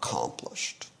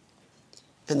accomplished?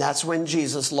 And that's when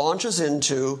Jesus launches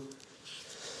into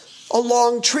a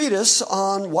long treatise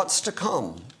on what's to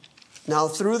come. Now,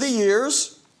 through the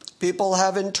years, people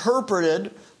have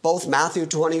interpreted both Matthew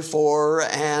 24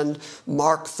 and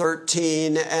Mark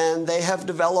 13, and they have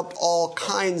developed all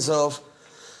kinds of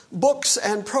books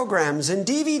and programs and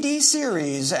DVD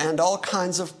series and all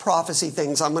kinds of prophecy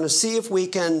things. I'm going to see if we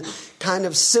can kind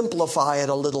of simplify it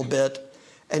a little bit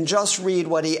and just read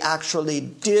what he actually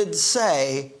did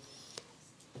say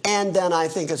And then I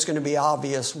think it's going to be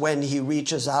obvious when he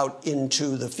reaches out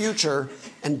into the future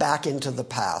and back into the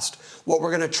past. What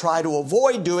we're going to try to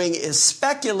avoid doing is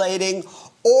speculating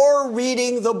or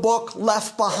reading the book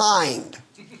Left Behind.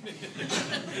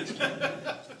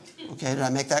 Okay, did I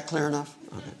make that clear enough?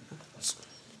 Okay.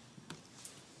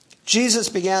 Jesus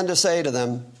began to say to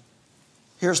them,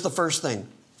 here's the first thing,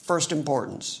 first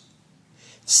importance.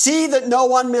 See that no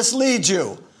one misleads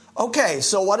you. Okay,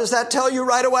 so what does that tell you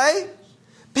right away?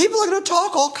 People are going to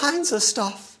talk all kinds of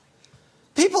stuff.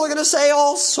 People are going to say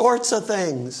all sorts of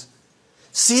things.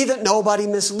 See that nobody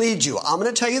misleads you. I'm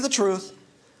going to tell you the truth.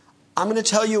 I'm going to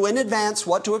tell you in advance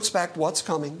what to expect, what's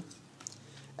coming.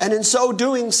 And in so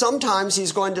doing, sometimes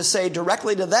he's going to say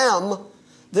directly to them,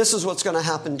 this is what's going to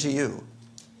happen to you.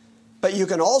 But you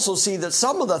can also see that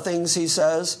some of the things he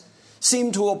says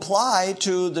seem to apply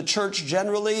to the church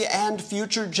generally and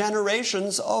future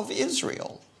generations of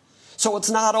Israel. So it's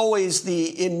not always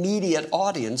the immediate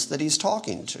audience that he's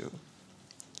talking to.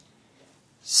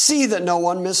 See that no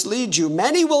one misleads you.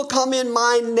 Many will come in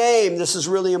my name. This is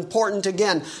really important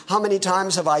again. How many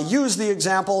times have I used the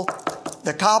example?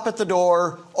 The cop at the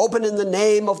door, open in the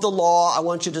name of the law. I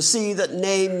want you to see that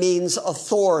name means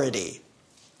authority.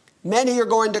 Many are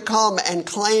going to come and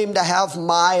claim to have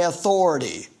my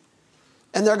authority.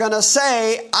 And they're going to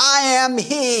say, I am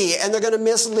he. And they're going to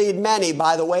mislead many.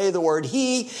 By the way, the word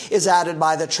he is added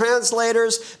by the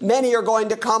translators. Many are going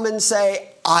to come and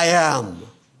say, I am.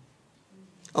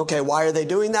 Okay, why are they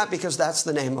doing that? Because that's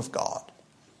the name of God.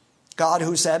 God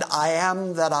who said, I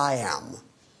am that I am.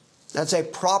 That's a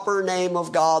proper name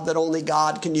of God that only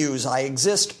God can use. I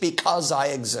exist because I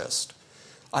exist.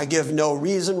 I give no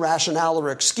reason, rationale, or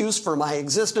excuse for my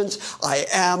existence. I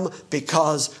am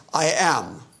because I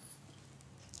am.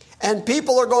 And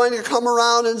people are going to come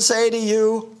around and say to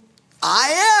you,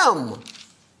 I am.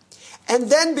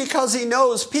 And then because he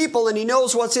knows people and he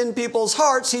knows what's in people's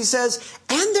hearts, he says,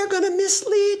 and they're going to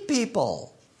mislead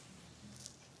people.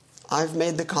 I've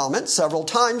made the comment several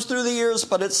times through the years,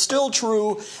 but it's still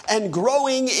true and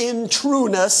growing in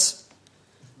trueness.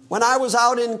 When I was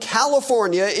out in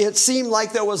California, it seemed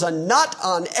like there was a nut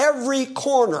on every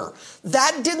corner.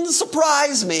 That didn't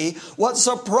surprise me. What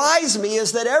surprised me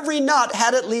is that every nut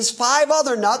had at least 5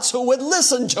 other nuts who would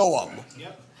listen to him.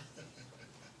 Yep.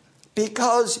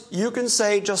 Because you can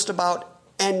say just about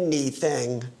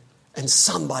anything and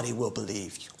somebody will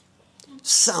believe you.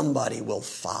 Somebody will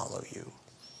follow you.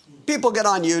 People get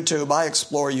on YouTube. I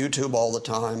explore YouTube all the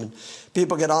time. And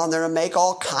people get on there and make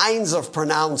all kinds of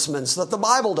pronouncements that the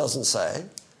Bible doesn't say.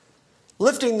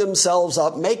 Lifting themselves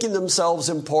up, making themselves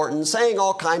important, saying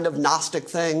all kind of Gnostic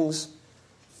things.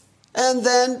 And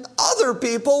then other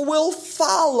people will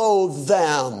follow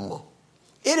them.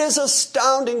 It is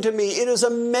astounding to me. It is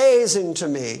amazing to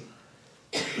me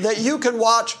that you can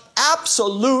watch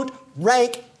absolute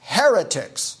rank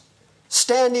heretics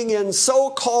standing in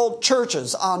so-called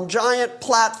churches on giant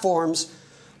platforms,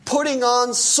 putting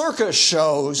on circus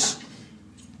shows,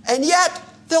 and yet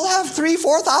they'll have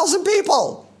 3,000-4,000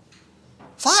 people,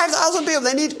 5,000 people.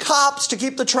 They need cops to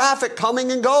keep the traffic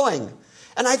coming and going.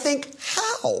 And I think,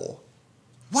 how?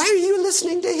 Why are you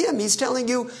listening to him? He's telling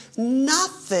you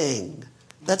nothing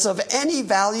that's of any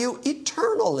value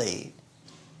eternally.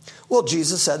 Well,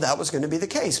 Jesus said that was going to be the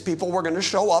case. People were going to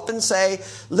show up and say,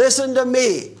 listen to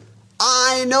me.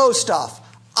 I know stuff.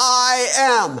 I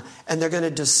am. And they're going to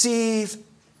deceive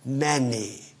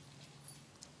many.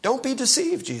 Don't be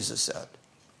deceived, Jesus said.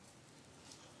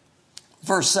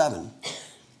 Verse 7.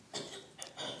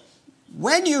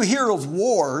 When you hear of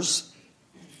wars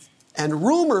and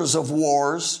rumors of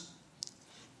wars,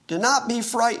 do not be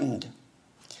frightened.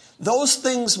 Those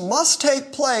things must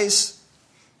take place,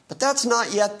 but that's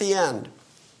not yet the end.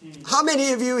 How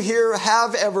many of you here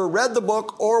have ever read the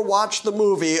book or watched the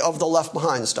movie of the Left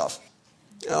Behind stuff?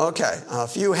 Okay, a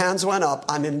few hands went up.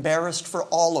 I'm embarrassed for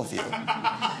all of you.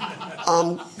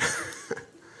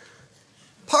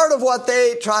 Part of what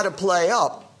they try to play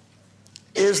up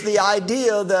is the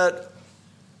idea that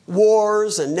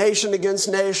wars and nation against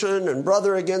nation and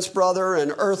brother against brother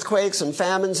and earthquakes and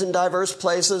famines in diverse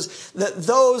places, that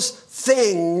those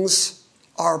things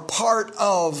are part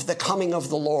of the coming of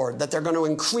the Lord, that they're going to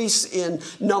increase in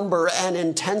number and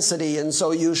intensity, and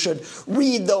so you should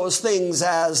read those things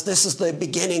as this is the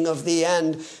beginning of the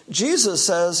end. Jesus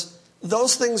says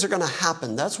those things are going to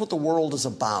happen. That's what the world is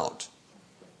about.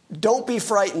 Don't be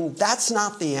frightened. That's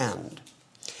not the end.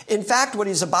 In fact, what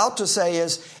he's about to say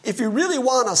is, if you really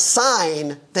want a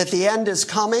sign that the end is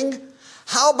coming,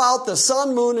 how about the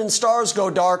sun, moon, and stars go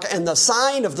dark and the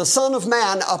sign of the Son of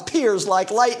Man appears like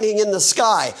lightning in the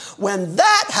sky? When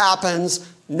that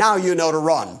happens, now you know to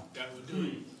run.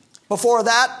 Before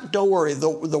that, don't worry,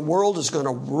 the world is going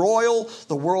to roil,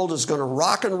 the world is going to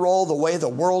rock and roll the way the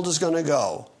world is going to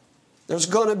go. There's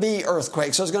going to be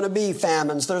earthquakes, there's going to be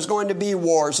famines, there's going to be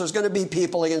wars, there's going to be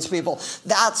people against people.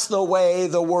 That's the way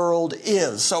the world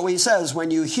is. So he says, when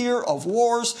you hear of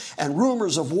wars and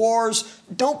rumors of wars,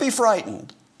 don't be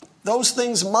frightened. Those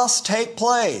things must take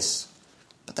place.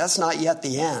 But that's not yet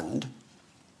the end.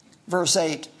 Verse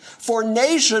 8, for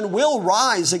nation will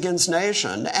rise against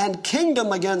nation, and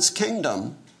kingdom against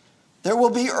kingdom. There will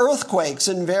be earthquakes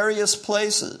in various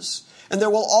places, and there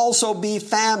will also be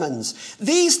famines.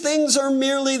 These things are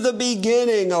merely the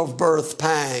beginning of birth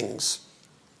pangs.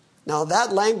 Now,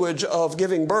 that language of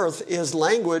giving birth is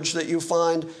language that you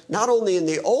find not only in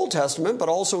the Old Testament, but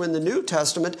also in the New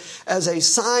Testament as a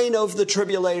sign of the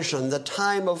tribulation, the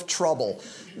time of trouble,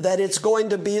 that it's going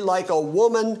to be like a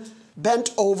woman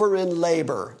bent over in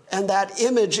labor. And that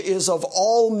image is of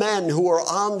all men who are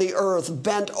on the earth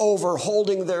bent over,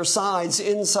 holding their sides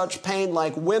in such pain,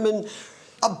 like women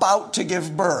about to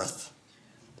give birth.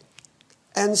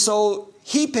 And so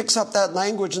he picks up that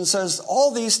language and says, all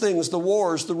these things, the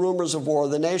wars, the rumors of war,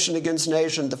 the nation against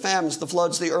nation, the famines, the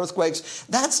floods, the earthquakes,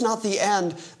 that's not the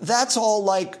end. That's all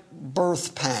like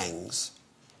birth pangs.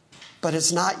 But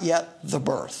it's not yet the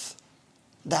birth.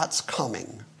 That's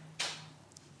coming.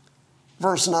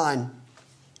 Verse 9,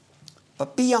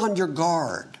 but be on your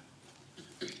guard,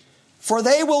 for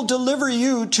they will deliver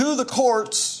you to the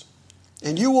courts,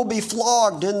 and you will be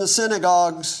flogged in the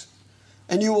synagogues,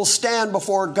 and you will stand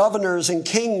before governors and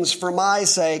kings for my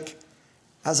sake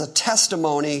as a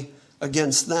testimony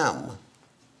against them.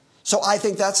 So I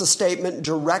think that's a statement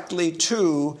directly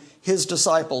to his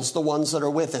disciples, the ones that are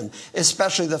with him,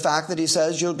 especially the fact that he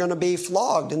says you're going to be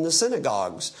flogged in the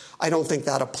synagogues. I don't think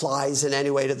that applies in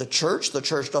any way to the church. The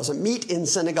church doesn't meet in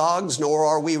synagogues, nor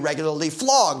are we regularly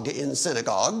flogged in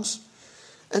synagogues.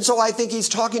 And so I think he's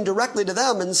talking directly to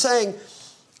them and saying,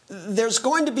 there's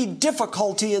going to be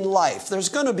difficulty in life. There's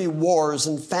going to be wars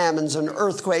and famines and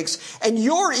earthquakes, and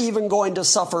you're even going to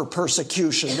suffer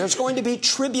persecution. There's going to be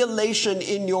tribulation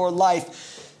in your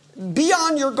life. Be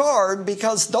on your guard,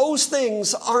 because those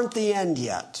things aren't the end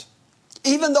yet.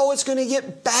 Even though it's going to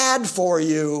get bad for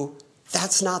you,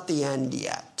 that's not the end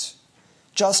yet.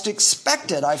 Just expect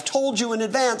it. I've told you in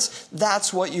advance,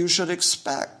 that's what you should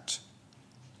expect.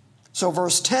 So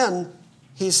verse 10,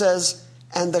 he says,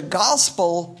 and the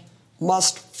gospel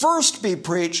must first be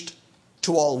preached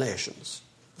to all nations.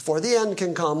 Before the end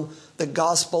can come, the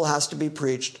gospel has to be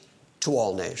preached to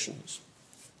all nations.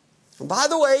 And by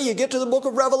the way, you get to the book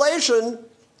of Revelation,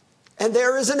 and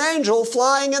there is an angel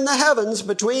flying in the heavens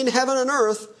between heaven and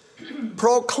earth,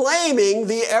 proclaiming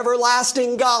the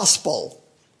everlasting gospel.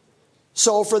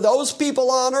 So for those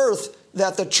people on earth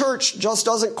that the church just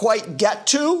doesn't quite get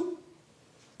to,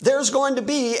 there's going to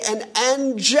be an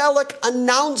angelic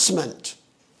announcement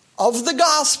of the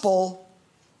gospel,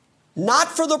 not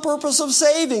for the purpose of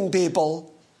saving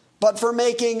people, but for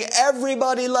making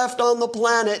everybody left on the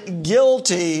planet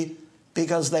guilty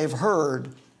because they've heard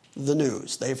the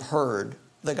news. They've heard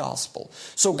the gospel.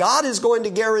 So God is going to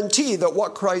guarantee that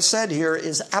what Christ said here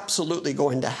is absolutely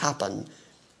going to happen.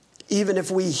 Even if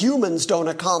we humans don't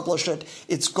accomplish it,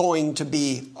 it's going to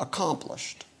be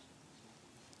accomplished.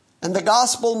 And the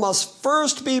gospel must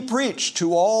first be preached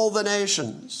to all the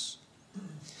nations.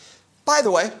 By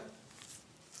the way,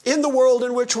 in the world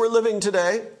in which we're living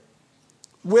today,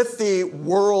 with the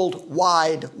World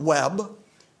Wide Web,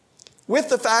 with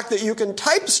the fact that you can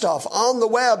type stuff on the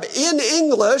web in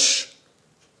English,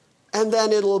 and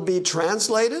then it'll be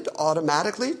translated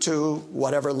automatically to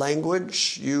whatever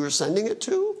language you're sending it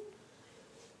to.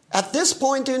 At this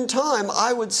point in time,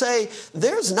 I would say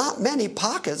there's not many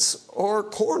pockets or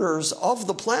corners of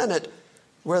the planet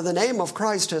where the name of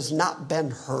Christ has not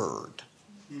been heard.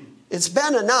 It's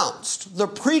been announced. The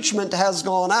preachment has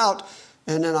gone out,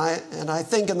 and I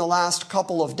think in the last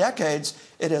couple of decades,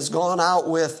 it has gone out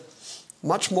with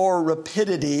much more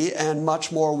rapidity and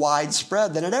much more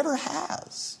widespread than it ever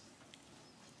has.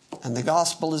 And the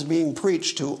gospel is being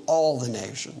preached to all the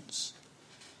nations.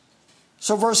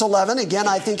 So verse 11, again,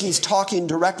 I think he's talking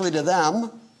directly to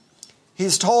them.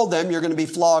 He's told them you're going to be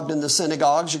flogged in the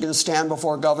synagogues, you're going to stand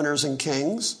before governors and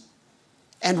kings.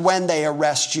 And when they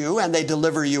arrest you and they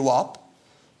deliver you up,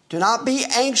 do not be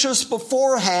anxious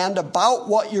beforehand about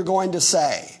what you're going to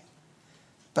say,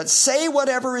 but say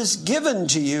whatever is given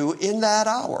to you in that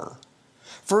hour.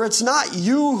 For it's not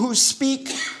you who speak,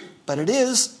 but it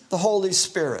is the Holy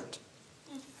Spirit.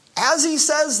 As he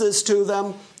says this to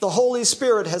them, the Holy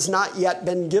Spirit has not yet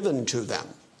been given to them.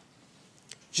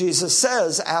 Jesus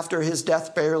says after his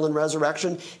death, burial, and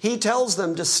resurrection, he tells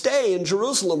them to stay in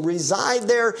Jerusalem, reside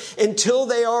there until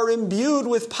they are imbued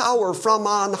with power from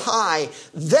on high.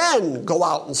 Then go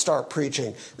out and start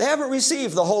preaching. They haven't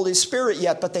received the Holy Spirit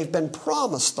yet, but they've been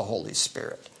promised the Holy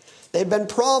Spirit. They've been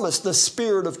promised the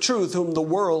Spirit of truth whom the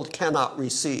world cannot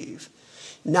receive.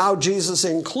 Now Jesus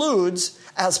includes,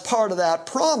 as part of that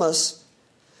promise,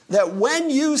 that when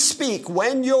you speak,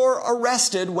 when you're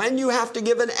arrested, when you have to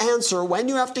give an answer, when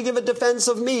you have to give a defense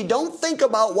of me, don't think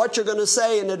about what you're going to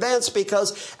say in advance,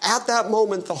 because at that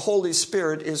moment the Holy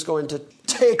Spirit is going to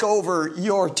take over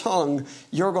your tongue.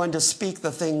 You're going to speak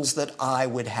the things that I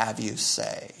would have you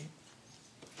say.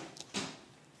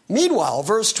 Meanwhile,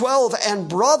 verse 12, and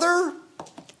brother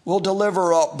will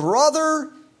deliver up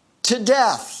brother to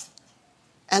death,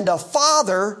 and a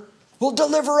father will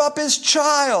deliver up his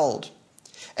child.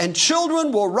 And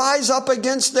children will rise up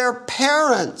against their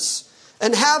parents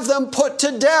and have them put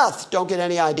to death. Don't get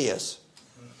any ideas.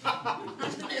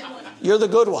 You're the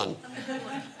good one.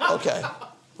 Okay.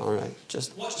 All right.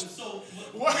 Just. So she's the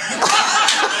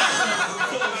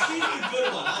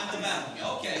good one. I'm the bad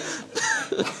one. Okay.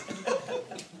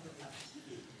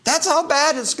 That's how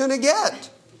bad it's going to get.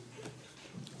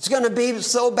 It's going to be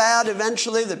so bad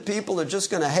eventually that people are just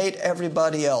going to hate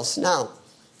everybody else. Now,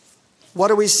 what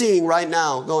are we seeing right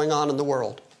now going on in the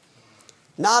world?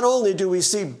 Not only do we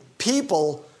see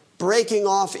people breaking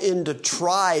off into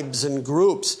tribes and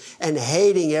groups and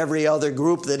hating every other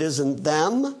group that isn't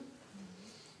them,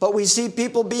 but we see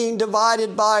people being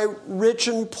divided by rich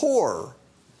and poor,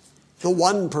 the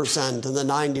 1% and the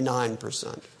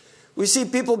 99%. We see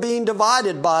people being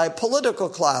divided by political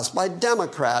class, by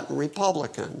Democrat and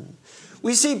Republican.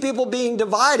 We see people being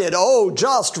divided,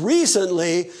 just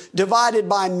recently, divided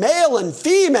by male and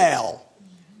female.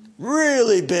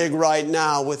 Really big right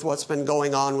now with what's been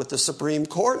going on with the Supreme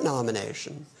Court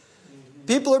nomination.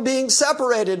 People are being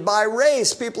separated by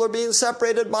race. People are being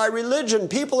separated by religion.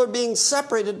 People are being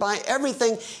separated by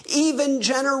everything, even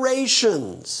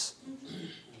generations.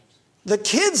 The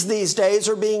kids these days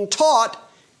are being taught,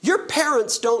 your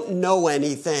parents don't know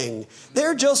anything.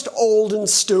 They're just old and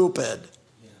stupid.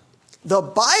 The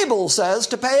Bible says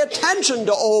to pay attention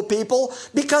to old people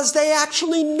because they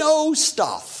actually know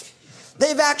stuff.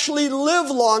 They've actually lived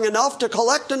long enough to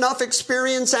collect enough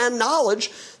experience and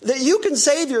knowledge that you can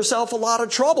save yourself a lot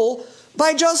of trouble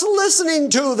by just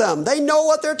listening to them. They know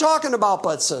what they're talking about.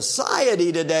 But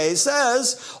society today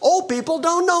says old people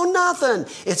don't know nothing.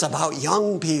 It's about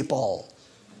young people.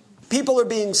 People are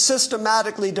being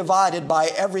systematically divided by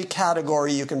every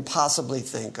category you can possibly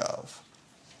think of.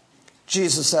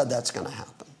 Jesus said that's going to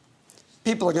happen.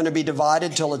 People are going to be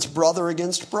divided till it's brother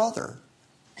against brother.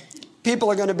 People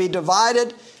are going to be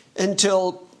divided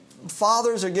until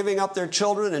fathers are giving up their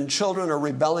children and children are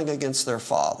rebelling against their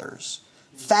fathers.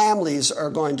 Families are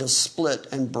going to split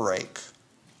and break.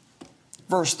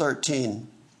 Verse 13,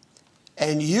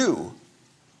 and you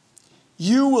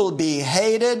will be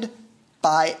hated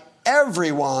by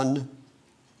everyone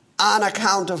on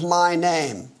account of my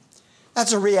name.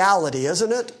 That's a reality,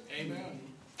 isn't it? Amen.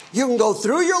 You can go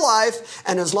through your life,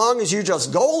 and as long as you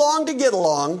just go along to get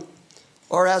along,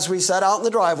 or as we said out in the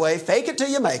driveway, fake it till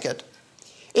you make it.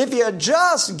 If you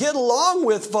just get along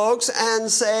with folks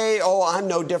and say, I'm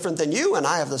no different than you, and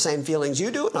I have the same feelings you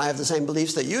do, and I have the same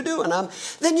beliefs that you do,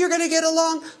 then you're going to get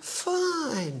along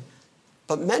fine.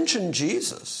 But mention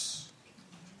Jesus.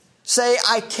 Say,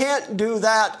 I can't do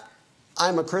that,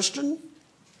 I'm a Christian,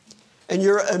 and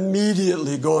you're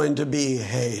immediately going to be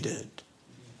hated.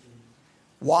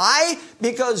 Why?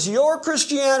 Because your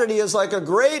Christianity is like a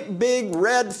great big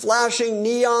red flashing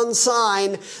neon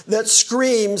sign that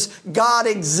screams God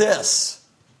exists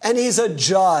and he's a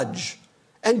judge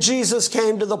and Jesus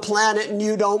came to the planet and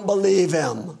you don't believe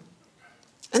him.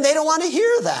 And they don't want to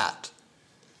hear that.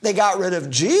 They got rid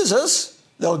of Jesus,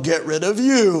 they'll get rid of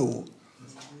you.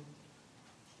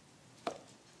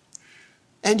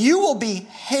 And you will be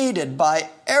hated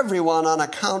by everyone on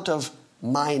account of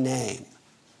my name.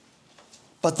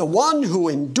 But the one who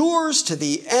endures to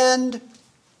the end,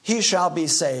 he shall be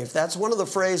saved. That's one of the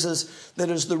phrases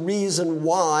that is the reason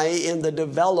why in the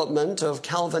development of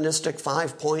Calvinistic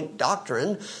five-point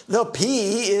doctrine, the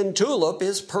P in TULIP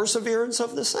is perseverance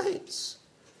of the saints.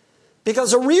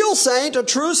 Because a real saint, a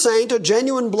true saint, a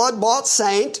genuine blood-bought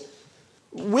saint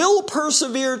will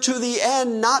persevere to the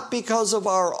end, not because of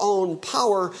our own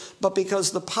power, but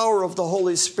because the power of the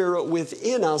Holy Spirit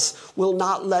within us will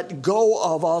not let go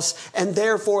of us, and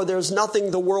therefore there's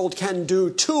nothing the world can do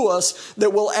to us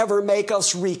that will ever make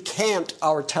us recant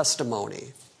our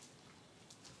testimony.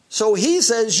 So he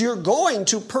says you're going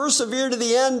to persevere to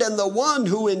the end, and the one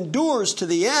who endures to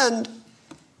the end,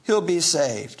 he'll be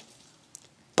saved.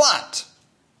 But,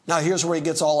 now here's where he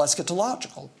gets all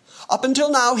eschatological. Up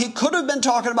until now, he could have been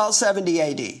talking about 70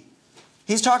 AD.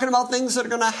 He's talking about things that are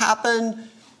going to happen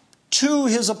to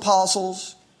his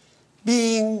apostles,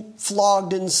 being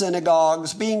flogged in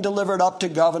synagogues, being delivered up to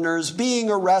governors,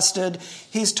 being arrested.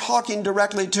 He's talking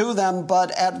directly to them, but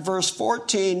at verse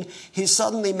 14, he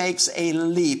suddenly makes a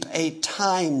leap, a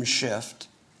time shift,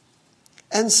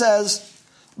 and says,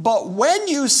 but when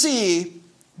you see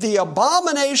the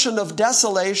abomination of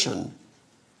desolation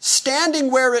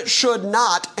standing where it should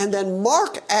not, and then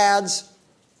Mark adds,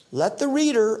 let the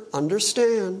reader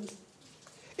understand.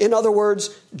 In other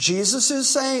words, Jesus is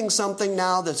saying something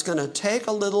now that's going to take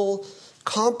a little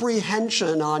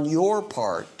comprehension on your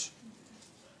part.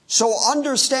 So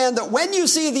understand that when you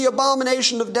see the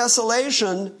abomination of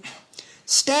desolation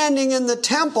standing in the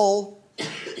temple,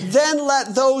 then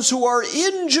let those who are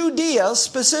in Judea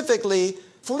specifically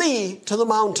flee to the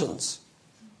mountains.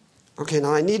 Okay,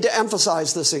 now I need to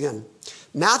emphasize this again.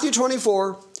 Matthew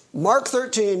 24, Mark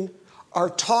 13, are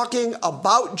talking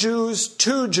about Jews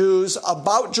to Jews,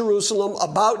 about Jerusalem,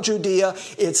 about Judea.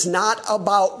 It's not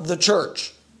about the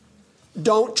church.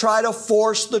 Don't try to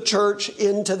force the church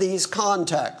into these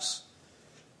contexts.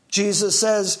 Jesus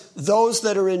says those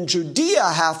that are in Judea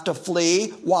have to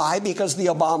flee. Why? Because the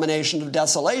abomination of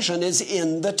desolation is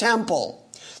in the temple.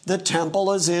 The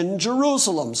temple is in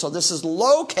Jerusalem. So this is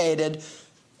located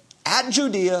at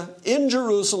Judea, in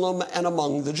Jerusalem, and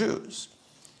among the Jews.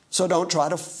 So don't try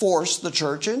to force the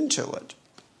church into it.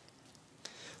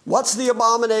 What's the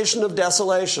abomination of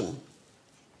desolation?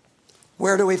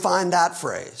 Where do we find that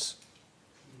phrase?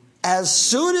 As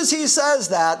soon as he says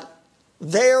that,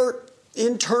 their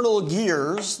internal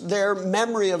gears, their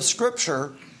memory of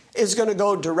Scripture, is going to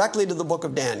go directly to the book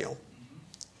of Daniel.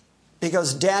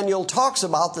 Because Daniel talks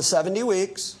about the 70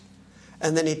 weeks,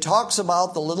 and then he talks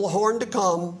about the little horn to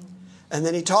come, and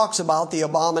then he talks about the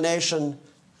abomination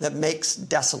that makes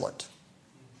desolate.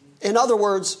 In other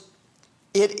words,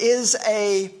 it is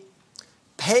a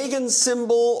pagan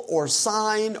symbol or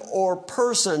sign or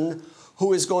person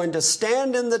who is going to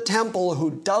stand in the temple who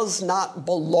does not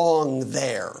belong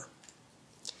there.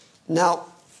 Now,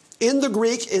 in the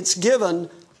Greek, it's given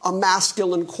a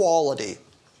masculine quality,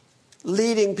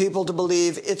 leading people to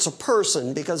believe it's a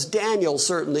person, because Daniel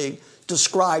certainly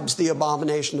describes the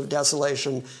abomination of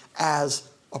desolation as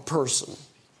a person.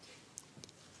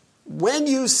 When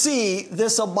you see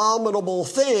this abominable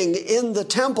thing in the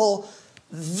temple,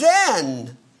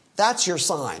 then that's your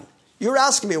sign. You're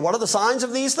asking me, what are the signs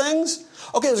of these things?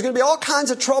 Okay, there's going to be all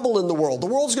kinds of trouble in the world. The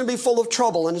world's going to be full of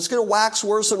trouble, and it's going to wax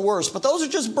worse and worse. But those are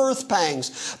just birth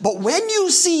pangs. But when you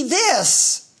see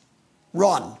this,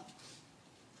 run.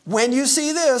 When you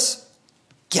see this,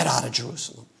 get out of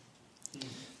Jerusalem.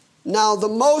 Now, the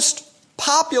most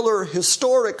popular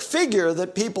historic figure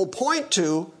that people point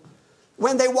to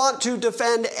when they want to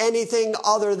defend anything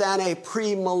other than a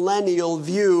premillennial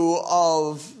view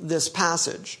of this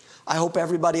passage. I hope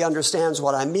everybody understands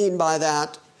what I mean by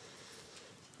that.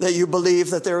 That you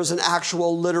believe that there is an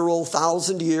actual literal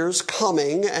 1,000 years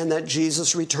coming and that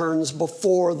Jesus returns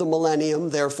before the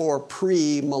millennium, therefore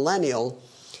premillennial.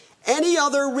 Any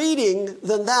other reading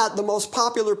than that, the most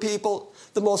popular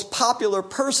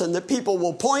person that people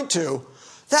will point to,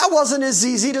 that wasn't as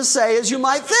easy to say as you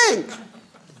might think.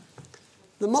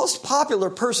 The most popular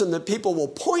person that people will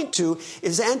point to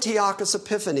is Antiochus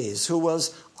Epiphanes, who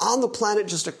was on the planet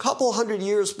just a couple hundred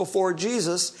years before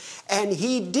Jesus, and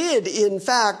he did, in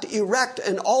fact, erect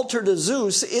an altar to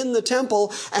Zeus in the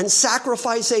temple and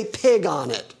sacrifice a pig on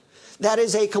it. That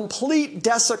is a complete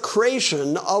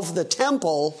desecration of the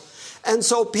temple, and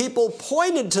so people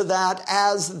pointed to that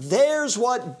as there's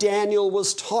what Daniel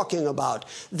was talking about.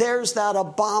 There's that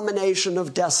abomination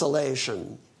of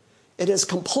desolation. It has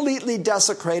completely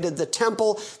desecrated the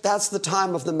temple. That's the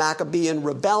time of the Maccabean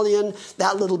rebellion.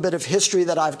 That little bit of history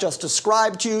that I've just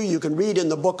described to you, you can read in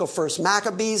the book of 1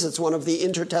 Maccabees. It's one of the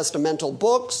intertestamental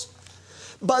books.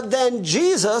 But then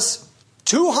Jesus,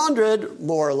 200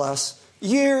 more or less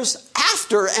years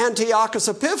after Antiochus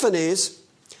Epiphanes,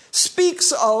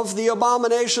 speaks of the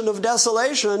abomination of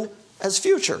desolation as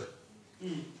future.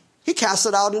 He casts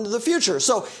it out into the future.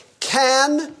 So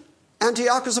can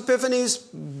Antiochus Epiphanes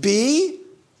be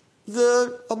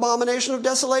the abomination of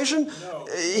desolation? No.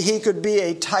 He could be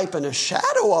a type and a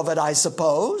shadow of it, I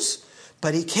suppose.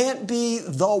 But he can't be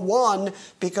the one,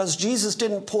 because Jesus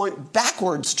didn't point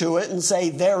backwards to it and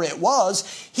say, there it was.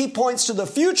 He points to the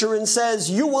future and says,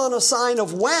 you want a sign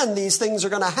of when these things are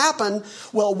going to happen?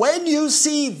 Well, when you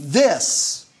see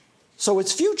this So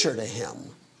it's future to him.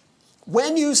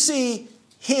 When you see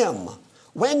him,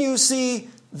 when you see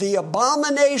the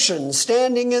abomination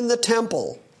standing in the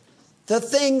temple, the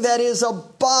thing that is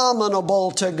abominable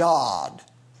to God,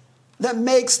 that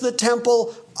makes the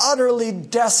temple utterly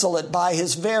desolate by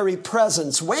his very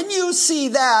presence, when you see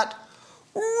that,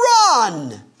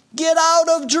 run! Get out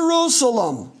of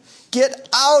Jerusalem. Get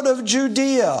out of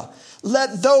Judea.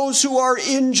 Let those who are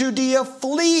in Judea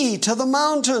flee to the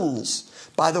mountains.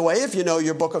 By the way, if you know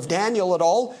your book of Daniel at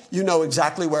all, you know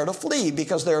exactly where to flee,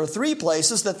 because there are 3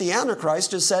 places that the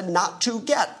Antichrist is said not to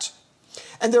get.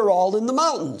 And they're all in the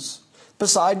mountains,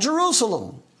 beside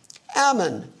Jerusalem,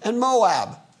 Ammon and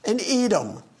Moab and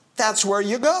Edom. That's where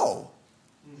you go.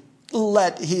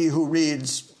 Let he who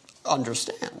reads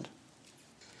understand.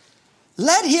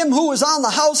 Let him who is on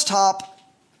the housetop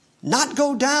not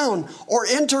go down or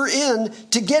enter in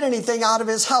to get anything out of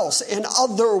his house. In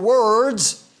other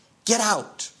words, get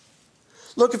out.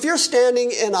 Look, if you're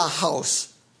standing in a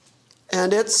house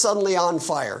and it's suddenly on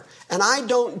fire, and I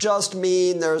don't just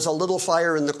mean there's a little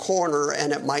fire in the corner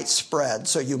and it might spread,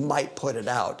 so you might put it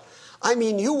out. I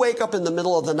mean, you wake up in the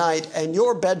middle of the night and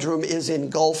your bedroom is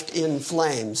engulfed in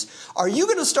flames. Are you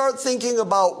going to start thinking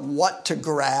about what to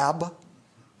grab?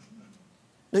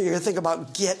 No, you're going to think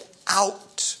about get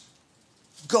out.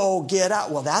 Go get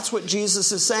out. Well, that's what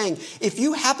Jesus is saying. If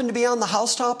you happen to be on the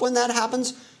housetop when that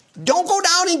happens, don't go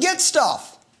down and get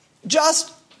stuff.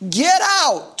 Just get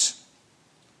out.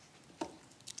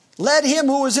 Let him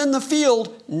who is in the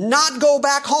field not go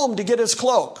back home to get his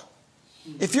cloak.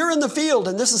 If you're in the field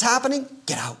and this is happening,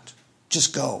 get out.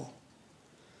 Just go.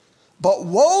 But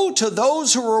woe to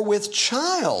those who are with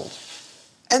child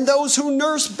and those who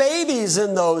nurse babies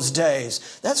in those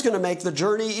days. That's going to make the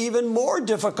journey even more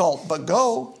difficult. But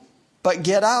go. But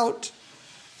get out.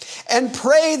 And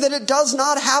pray that it does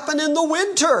not happen in the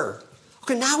winter.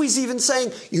 Okay, now he's even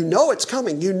saying, you know it's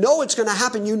coming. You know it's going to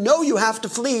happen. You know you have to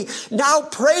flee. Now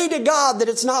pray to God that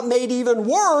it's not made even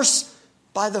worse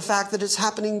by the fact that it's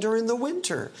happening during the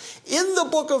winter. In the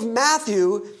book of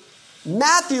Matthew,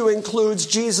 Matthew includes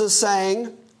Jesus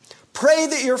saying, pray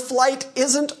that your flight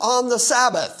isn't on the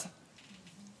Sabbath.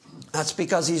 That's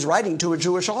because he's writing to a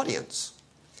Jewish audience.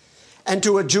 And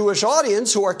to a Jewish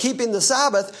audience who are keeping the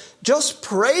Sabbath, just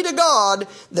pray to God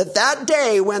that that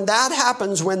day when that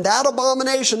happens, when that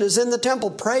abomination is in the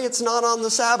temple, pray it's not on the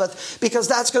Sabbath, because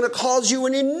that's going to cause you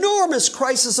an enormous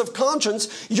crisis of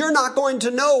conscience. You're not going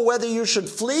to know whether you should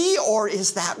flee or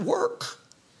is that work.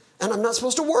 And I'm not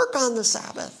supposed to work on the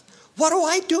Sabbath. What do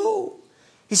I do?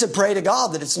 He said, pray to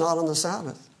God that it's not on the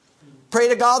Sabbath. Pray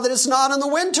to God that it's not in the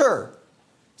winter.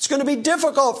 It's going to be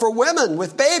difficult for women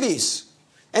with babies.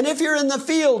 And if you're in the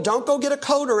field, don't go get a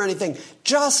coat or anything.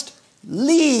 Just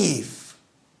leave.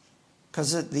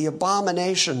 Because the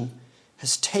abomination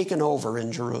has taken over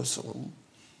in Jerusalem.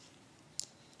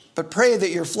 But pray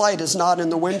that your flight is not in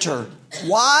the winter.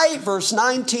 Why? Verse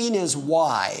 19 is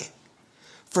why.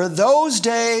 For those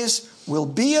days will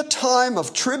be a time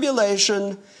of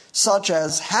tribulation such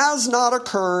as has not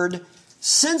occurred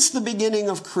since the beginning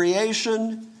of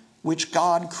creation, which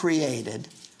God created,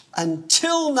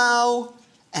 until now,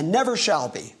 and never shall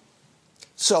be.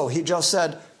 So he just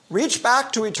said, reach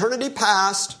back to eternity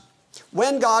past,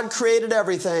 when God created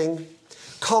everything,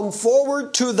 come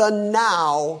forward to the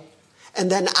now,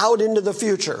 and then out into the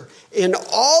future. In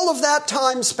all of that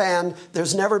time span,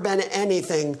 there's never been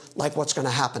anything like what's going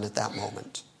to happen at that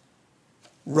moment.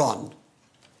 Run.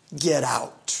 Get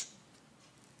out.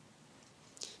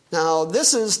 Now,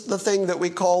 this is the thing that we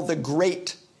call the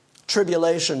Great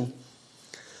Tribulation.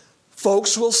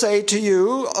 Folks will say to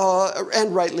you,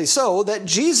 and rightly so, that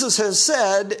Jesus has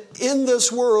said, in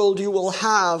this world you will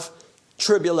have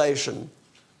tribulation.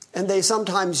 And they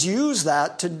sometimes use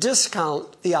that to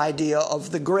discount the idea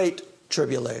of the Great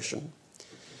Tribulation.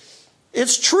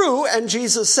 It's true, and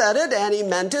Jesus said it, and he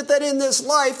meant it, that in this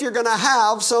life you're going to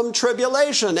have some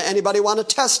tribulation. Anybody want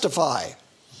to testify?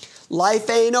 Life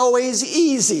ain't always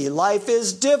easy. Life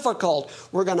is difficult.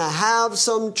 We're going to have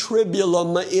some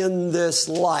tribulum in this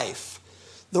life.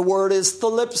 The word is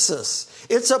thalipsis.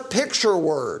 It's a picture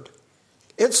word.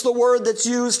 It's the word that's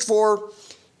used for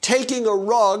taking a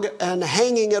rug and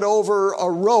hanging it over a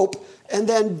rope and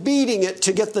then beating it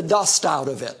to get the dust out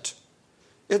of it.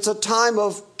 It's a time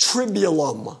of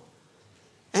tribulum.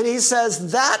 And he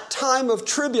says that time of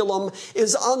tribulum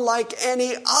is unlike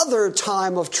any other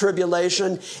time of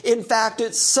tribulation. In fact,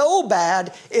 it's so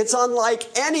bad, it's unlike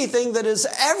anything that has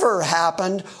ever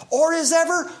happened or is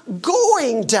ever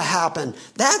going to happen.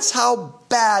 That's how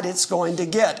bad it's going to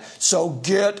get. So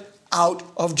get out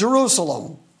of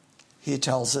Jerusalem, he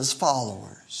tells his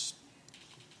followers.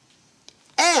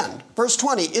 And, verse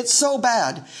 20, it's so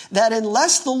bad that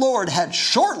unless the Lord had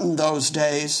shortened those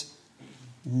days,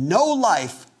 no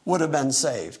life would have been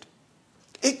saved.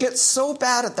 It gets so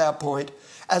bad at that point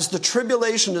as the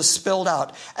tribulation is spilled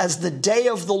out, as the day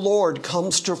of the Lord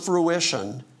comes to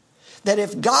fruition, that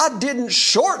if God didn't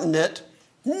shorten it,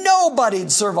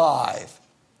 nobody'd survive.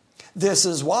 This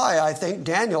is why I think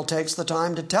Daniel takes the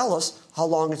time to tell us how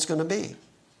long it's going to be.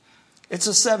 It's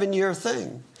a 7-year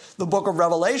thing. The book of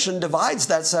Revelation divides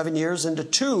that 7 years into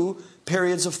 2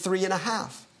 periods of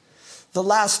 3.5. The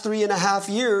last 3.5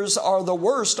 years are the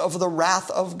worst of the wrath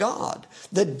of God,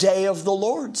 the day of the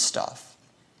Lord stuff,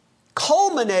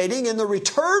 culminating in the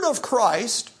return of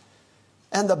Christ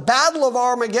and the battle of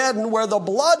Armageddon, where the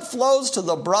blood flows to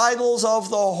the bridles of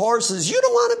the horses. You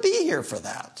don't want to be here for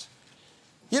that.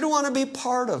 You don't want to be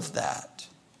part of that.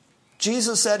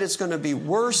 Jesus said it's going to be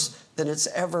worse than it's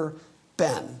ever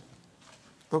been.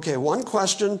 Okay, one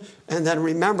question, and then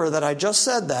remember that I just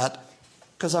said that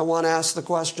because I want to ask the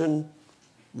question,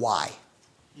 why?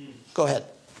 Go ahead.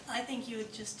 I think you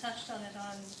had just touched on it,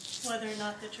 on whether or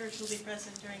not the church will be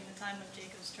present during the time of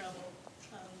Jacob's trouble.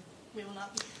 We will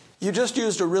not be. You just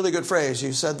used a really good phrase.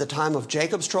 You said the time of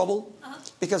Jacob's trouble,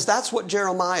 because that's what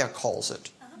Jeremiah calls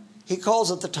it. He calls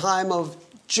it the time of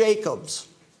Jacob's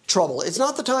trouble. It's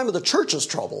not the time of the church's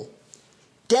trouble.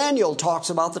 Daniel talks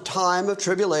about the time of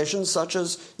tribulation such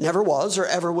as never was or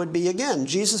ever would be again.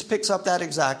 Jesus picks up that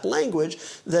exact language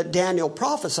that Daniel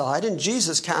prophesied, and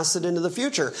Jesus casts it into the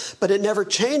future. But it never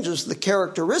changes the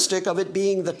characteristic of it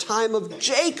being the time of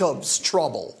Jacob's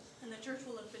trouble. And the church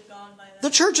will have been gone by then. The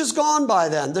church is gone by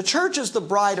then. The church is the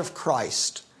bride of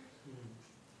Christ.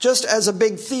 Just as a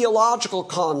big theological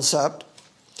concept,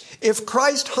 if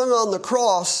Christ hung on the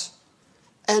cross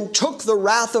and took the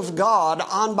wrath of God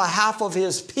on behalf of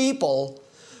his people,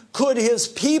 could his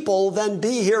people then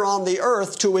be here on the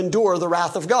earth to endure the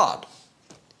wrath of God?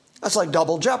 That's like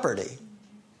double jeopardy.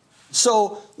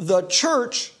 So the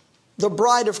church, the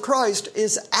bride of Christ,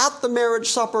 is at the marriage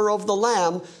supper of the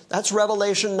Lamb. That's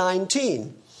Revelation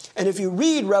 19. And if you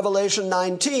read Revelation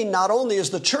 19, not only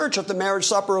is the church at the marriage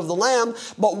supper of the Lamb,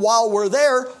 but while we're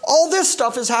there, all this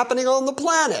stuff is happening on the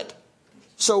planet.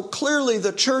 So clearly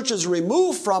the church is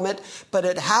removed from it, but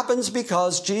it happens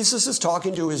because Jesus is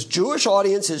talking to his Jewish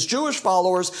audience, his Jewish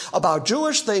followers, about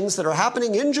Jewish things that are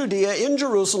happening in Judea, in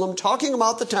Jerusalem, talking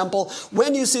about the temple.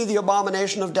 When you see the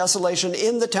abomination of desolation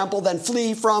in the temple, then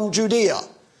flee from Judea.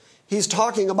 He's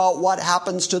talking about what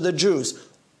happens to the Jews.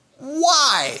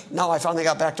 Why? Now I finally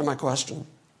got back to my question.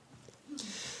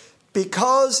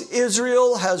 Because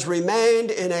Israel has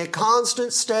remained in a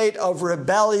constant state of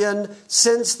rebellion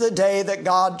since the day that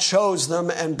God chose them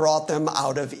and brought them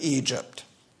out of Egypt.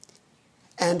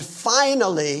 And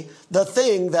finally, the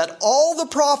thing that all the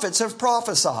prophets have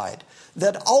prophesied,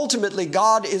 that ultimately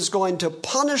God is going to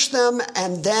punish them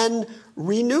and then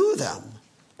renew them,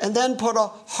 and then put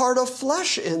a heart of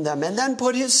flesh in them, and then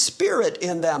put his spirit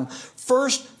in them.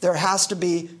 First, there has to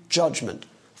be judgment.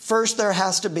 First, there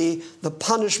has to be the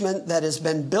punishment that has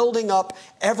been building up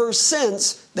ever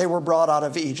since they were brought out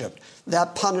of Egypt.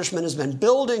 That punishment has been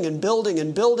building and building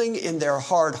and building in their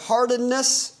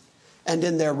hard-heartedness and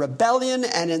in their rebellion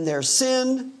and in their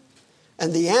sin.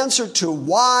 And the answer to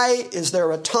why is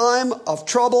there a time of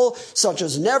trouble such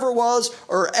as never was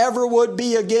or ever would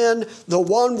be again, the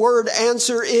one-word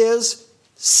answer is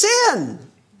sin.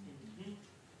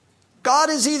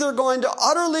 God is either going to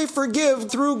utterly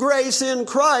forgive through grace in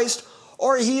Christ,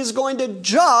 or he's going to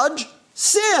judge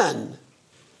sin.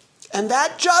 And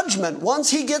that judgment, once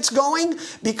he gets going,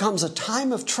 becomes a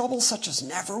time of trouble such as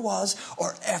never was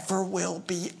or ever will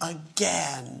be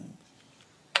again.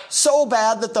 So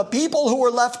bad that the people who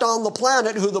were left on the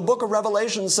planet, who the book of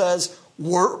Revelation says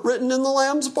weren't written in the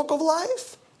Lamb's book of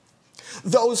life,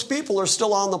 those people are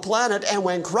still on the planet, and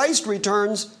when Christ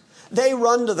returns, they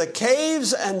run to the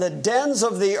caves and the dens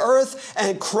of the earth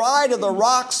and cry to the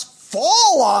rocks,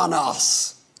 fall on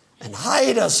us and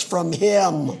hide us from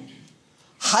him.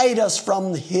 Hide us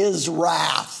from his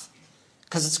wrath,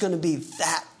 because it's going to be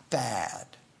that bad.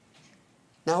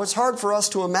 Now, it's hard for us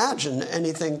to imagine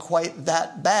anything quite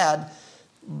that bad,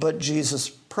 but Jesus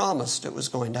promised it was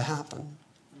going to happen.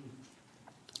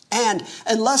 And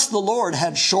unless the Lord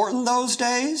had shortened those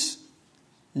days,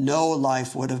 no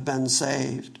life would have been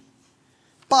saved.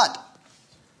 But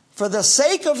for the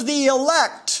sake of the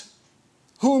elect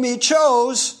whom he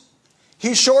chose,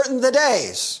 he shortened the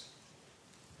days.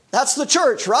 That's the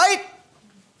church, right?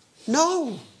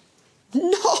 No.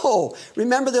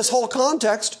 Remember, this whole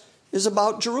context is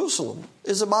about Jerusalem,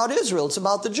 is about Israel. It's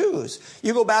about the Jews.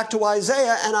 You go back to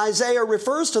Isaiah, and Isaiah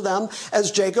refers to them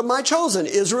as Jacob my chosen,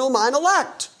 Israel mine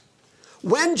elect.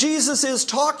 When Jesus is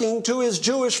talking to his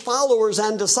Jewish followers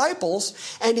and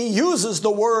disciples, and he uses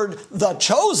the word the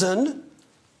chosen,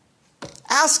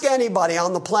 ask anybody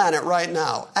on the planet right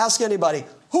now, ask anybody,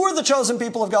 who are the chosen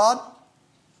people of God?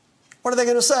 What are they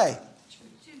going to say?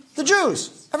 The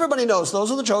Jews. Everybody knows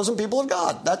those are the chosen people of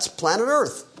God. That's planet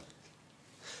Earth.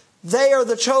 They are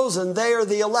the chosen. They are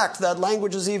the elect. That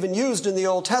language is even used in the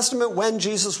Old Testament. When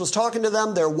Jesus was talking to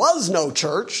them, there was no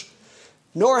church,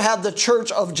 nor had the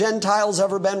church of Gentiles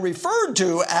ever been referred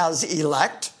to as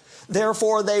elect.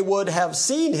 Therefore, they would have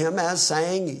seen him as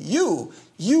saying, you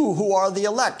who are the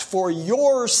elect, for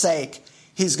your sake,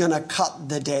 he's going to cut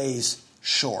the days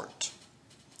short.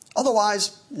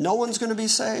 Otherwise, no one's going to be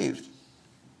saved.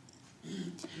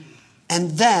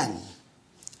 And then,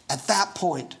 at that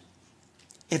point,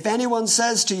 if anyone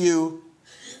says to you,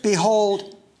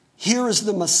 behold, here is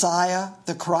the Messiah,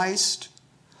 the Christ,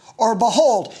 or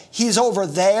behold, he's over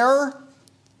there,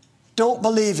 don't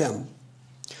believe him.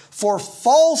 For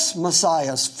false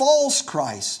messiahs, false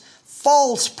Christs,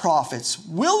 false prophets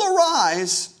will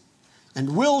arise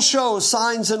and will show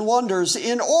signs and wonders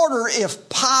in order, if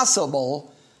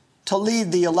possible, to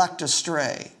lead the elect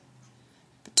astray.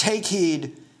 But take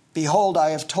heed, behold, I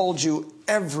have told you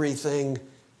everything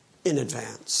in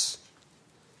advance.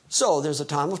 So there's a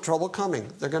time of trouble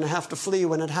coming. They're going to have to flee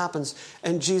when it happens.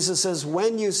 And Jesus says,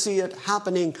 when you see it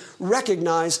happening,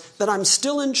 recognize that I'm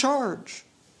still in charge.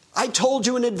 I told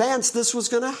you in advance this was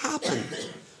going to happen.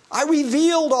 I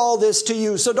revealed all this to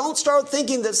you. So don't start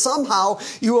thinking that somehow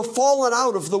you have fallen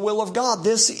out of the will of God.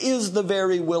 This is the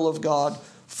very will of God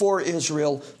for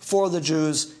Israel, for the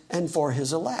Jews, and for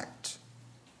his elect.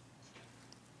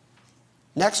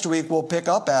 Next week we'll pick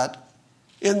up at,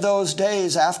 in those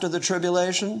days after the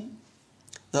tribulation,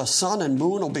 the sun and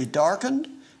moon will be darkened,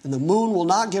 and the moon will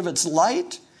not give its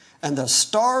light, and the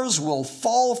stars will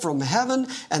fall from heaven,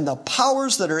 and the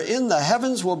powers that are in the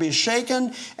heavens will be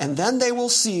shaken, and then they will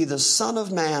see the Son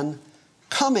of Man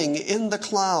coming in the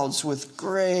clouds with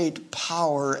great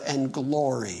power and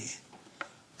glory.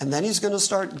 And then he's going to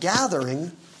start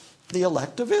gathering the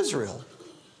elect of Israel.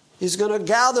 He's going to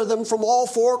gather them from all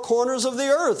four corners of the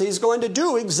earth. He's going to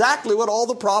do exactly what all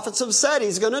the prophets have said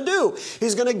he's going to do.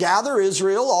 He's going to gather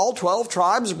Israel, all 12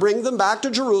 tribes, bring them back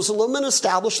to Jerusalem, and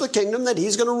establish the kingdom that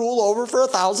he's going to rule over for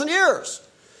 1,000 years.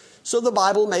 So the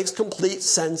Bible makes complete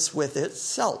sense with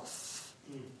itself.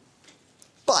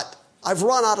 But I've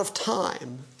run out of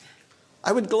time.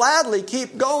 I would gladly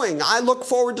keep going. I look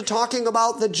forward to talking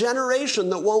about the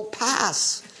generation that won't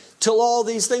pass till all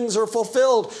these things are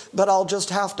fulfilled. But I'll just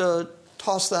have to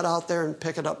toss that out there and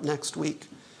pick it up next week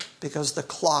because the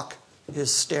clock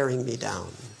is staring me down.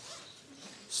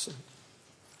 So,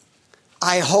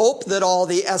 I hope that all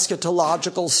the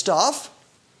eschatological stuff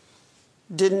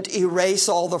didn't erase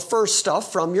all the first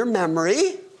stuff from your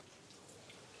memory.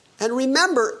 And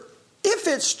remember, if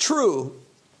it's true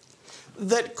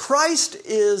that Christ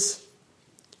is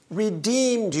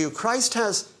redeemed you, Christ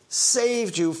has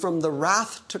saved you from the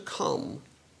wrath to come,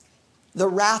 the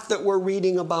wrath that we're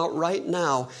reading about right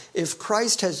now, if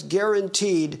Christ has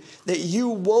guaranteed that you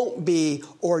won't be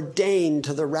ordained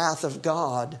to the wrath of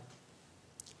God,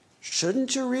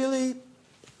 shouldn't you really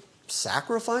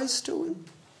sacrifice to him?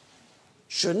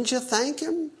 Shouldn't you thank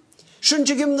him? Shouldn't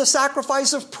you give him the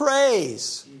sacrifice of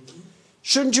praise?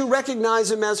 Shouldn't you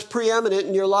recognize him as preeminent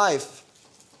in your life?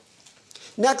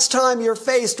 Next time you're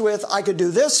faced with, I could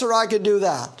do this or I could do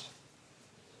that.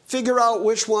 Figure out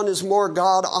which one is more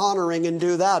God-honoring and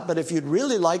do that. But if you'd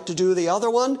really like to do the other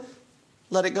one,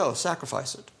 let it go.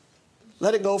 Sacrifice it.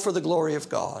 Let it go for the glory of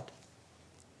God.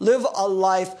 Live a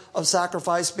life of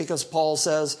sacrifice because Paul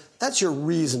says that's your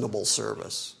reasonable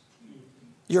service.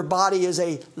 Your body is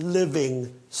a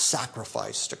living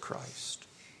sacrifice to Christ.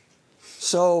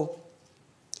 So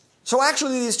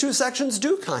actually these two sections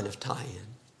do kind of tie in.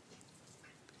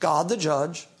 God the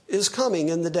judge is coming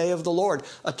in the day of the Lord.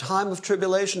 A time of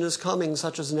tribulation is coming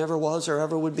such as never was or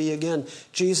ever would be again.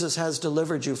 Jesus has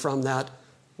delivered you from that.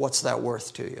 What's that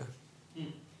worth to you?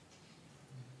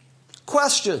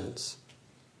 Questions?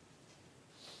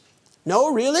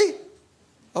 No, really?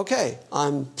 Okay,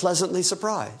 I'm pleasantly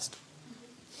surprised.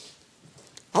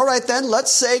 All right then,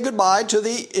 let's say goodbye to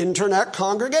the internet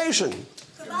congregation.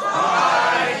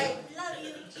 Goodbye.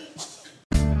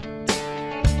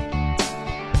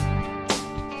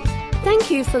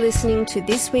 Thank you for listening to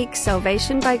this week's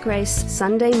Salvation by Grace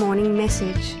Sunday morning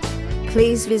message.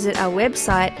 Please visit our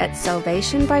website at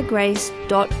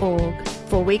salvationbygrace.org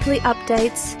for weekly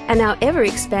updates and our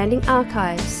ever-expanding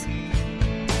archives.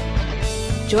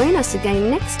 Join us again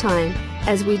next time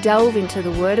as we delve into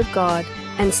the Word of God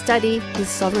and study His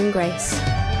sovereign grace.